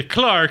you do that to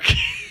Clark?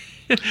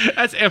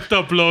 That's effed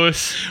up,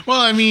 Lois. Well,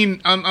 I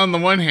mean, on the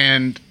one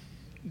hand,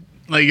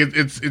 like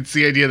it's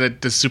the idea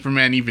that does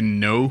Superman even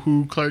know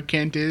who Clark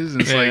Kent is?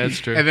 And it's like, that's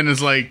true. And then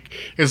it's like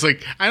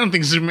I don't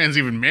think Superman's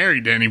even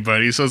married to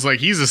anybody, so it's like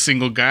he's a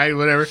single guy,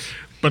 whatever.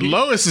 But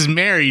Lois is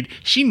married.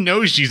 She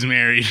knows she's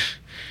married.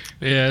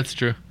 Yeah, that's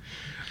true.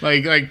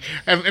 Like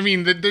I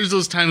mean, there's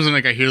those times when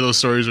like I hear those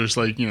stories where it's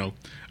like, you know,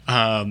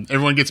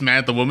 everyone gets mad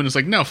at the woman. It's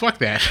like, no, fuck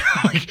that.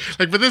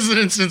 but this is an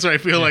instance where I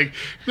feel I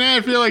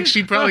feel like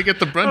she'd probably get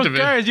the brunt of it.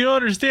 Guys, you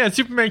don't understand.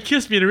 Superman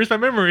kissed me and erased my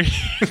memory.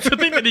 It's the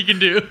thing that he can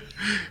do.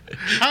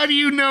 How do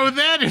you know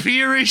that if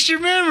he erased your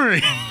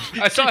memory?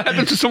 I saw it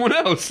happen to someone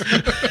else.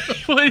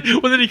 well,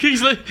 then he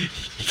kissed Lex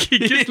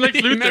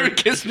Luthor. He never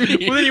kissed me.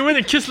 Well, then he went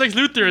and kissed Lex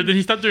Luthor, and then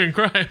he stopped doing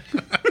crime.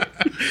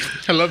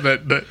 I love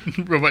that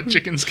robot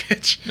chicken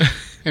sketch.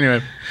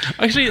 Anyway,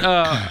 actually,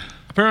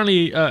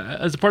 apparently,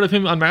 as a part of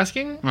him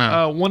unmasking,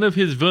 one of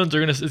his villains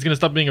is gonna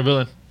stop being a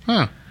villain.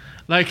 Huh.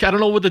 Like, I don't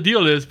know what the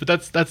deal is, but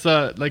that's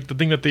like the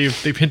thing that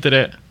they've hinted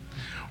at.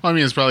 Well, I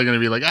mean, it's probably going to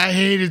be like, I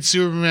hated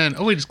Superman.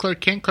 Oh, wait, it's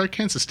Clark Kent. Clark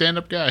Kent's a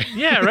stand-up guy.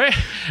 Yeah, right?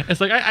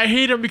 It's like, I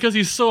hate him because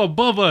he's so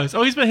above us.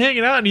 Oh, he's been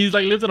hanging out and he's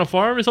like lived on a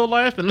farm his whole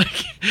life and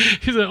like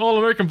he's an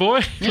all-American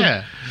boy.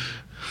 Yeah.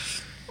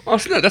 Oh,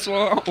 snap. That's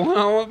what I'm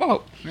all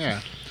about.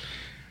 Yeah.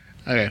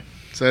 Okay.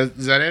 So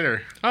is that it?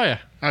 Or? Oh, yeah.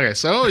 Okay,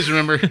 so always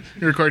remember,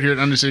 you record here at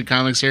Undercity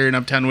Comics here in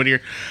Uptown Whittier,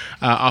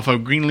 off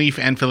of Greenleaf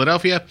and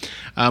Philadelphia.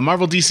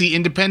 Marvel DC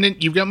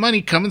Independent, you've got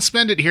money, come and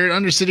spend it here at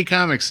Undercity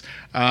Comics.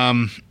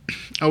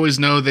 Always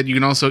know that you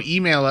can also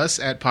email us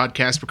at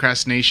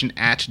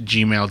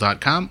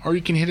procrast-i-nation@gmail.com, or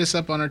you can hit us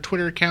up on our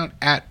Twitter account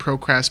at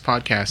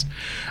procrast-podcast.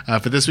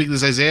 For this week,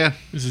 this is Isaiah.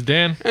 This is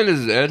Dan. And this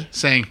is Ed.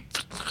 Saying...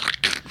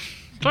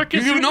 Clark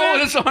you know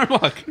what? It's a hard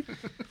luck.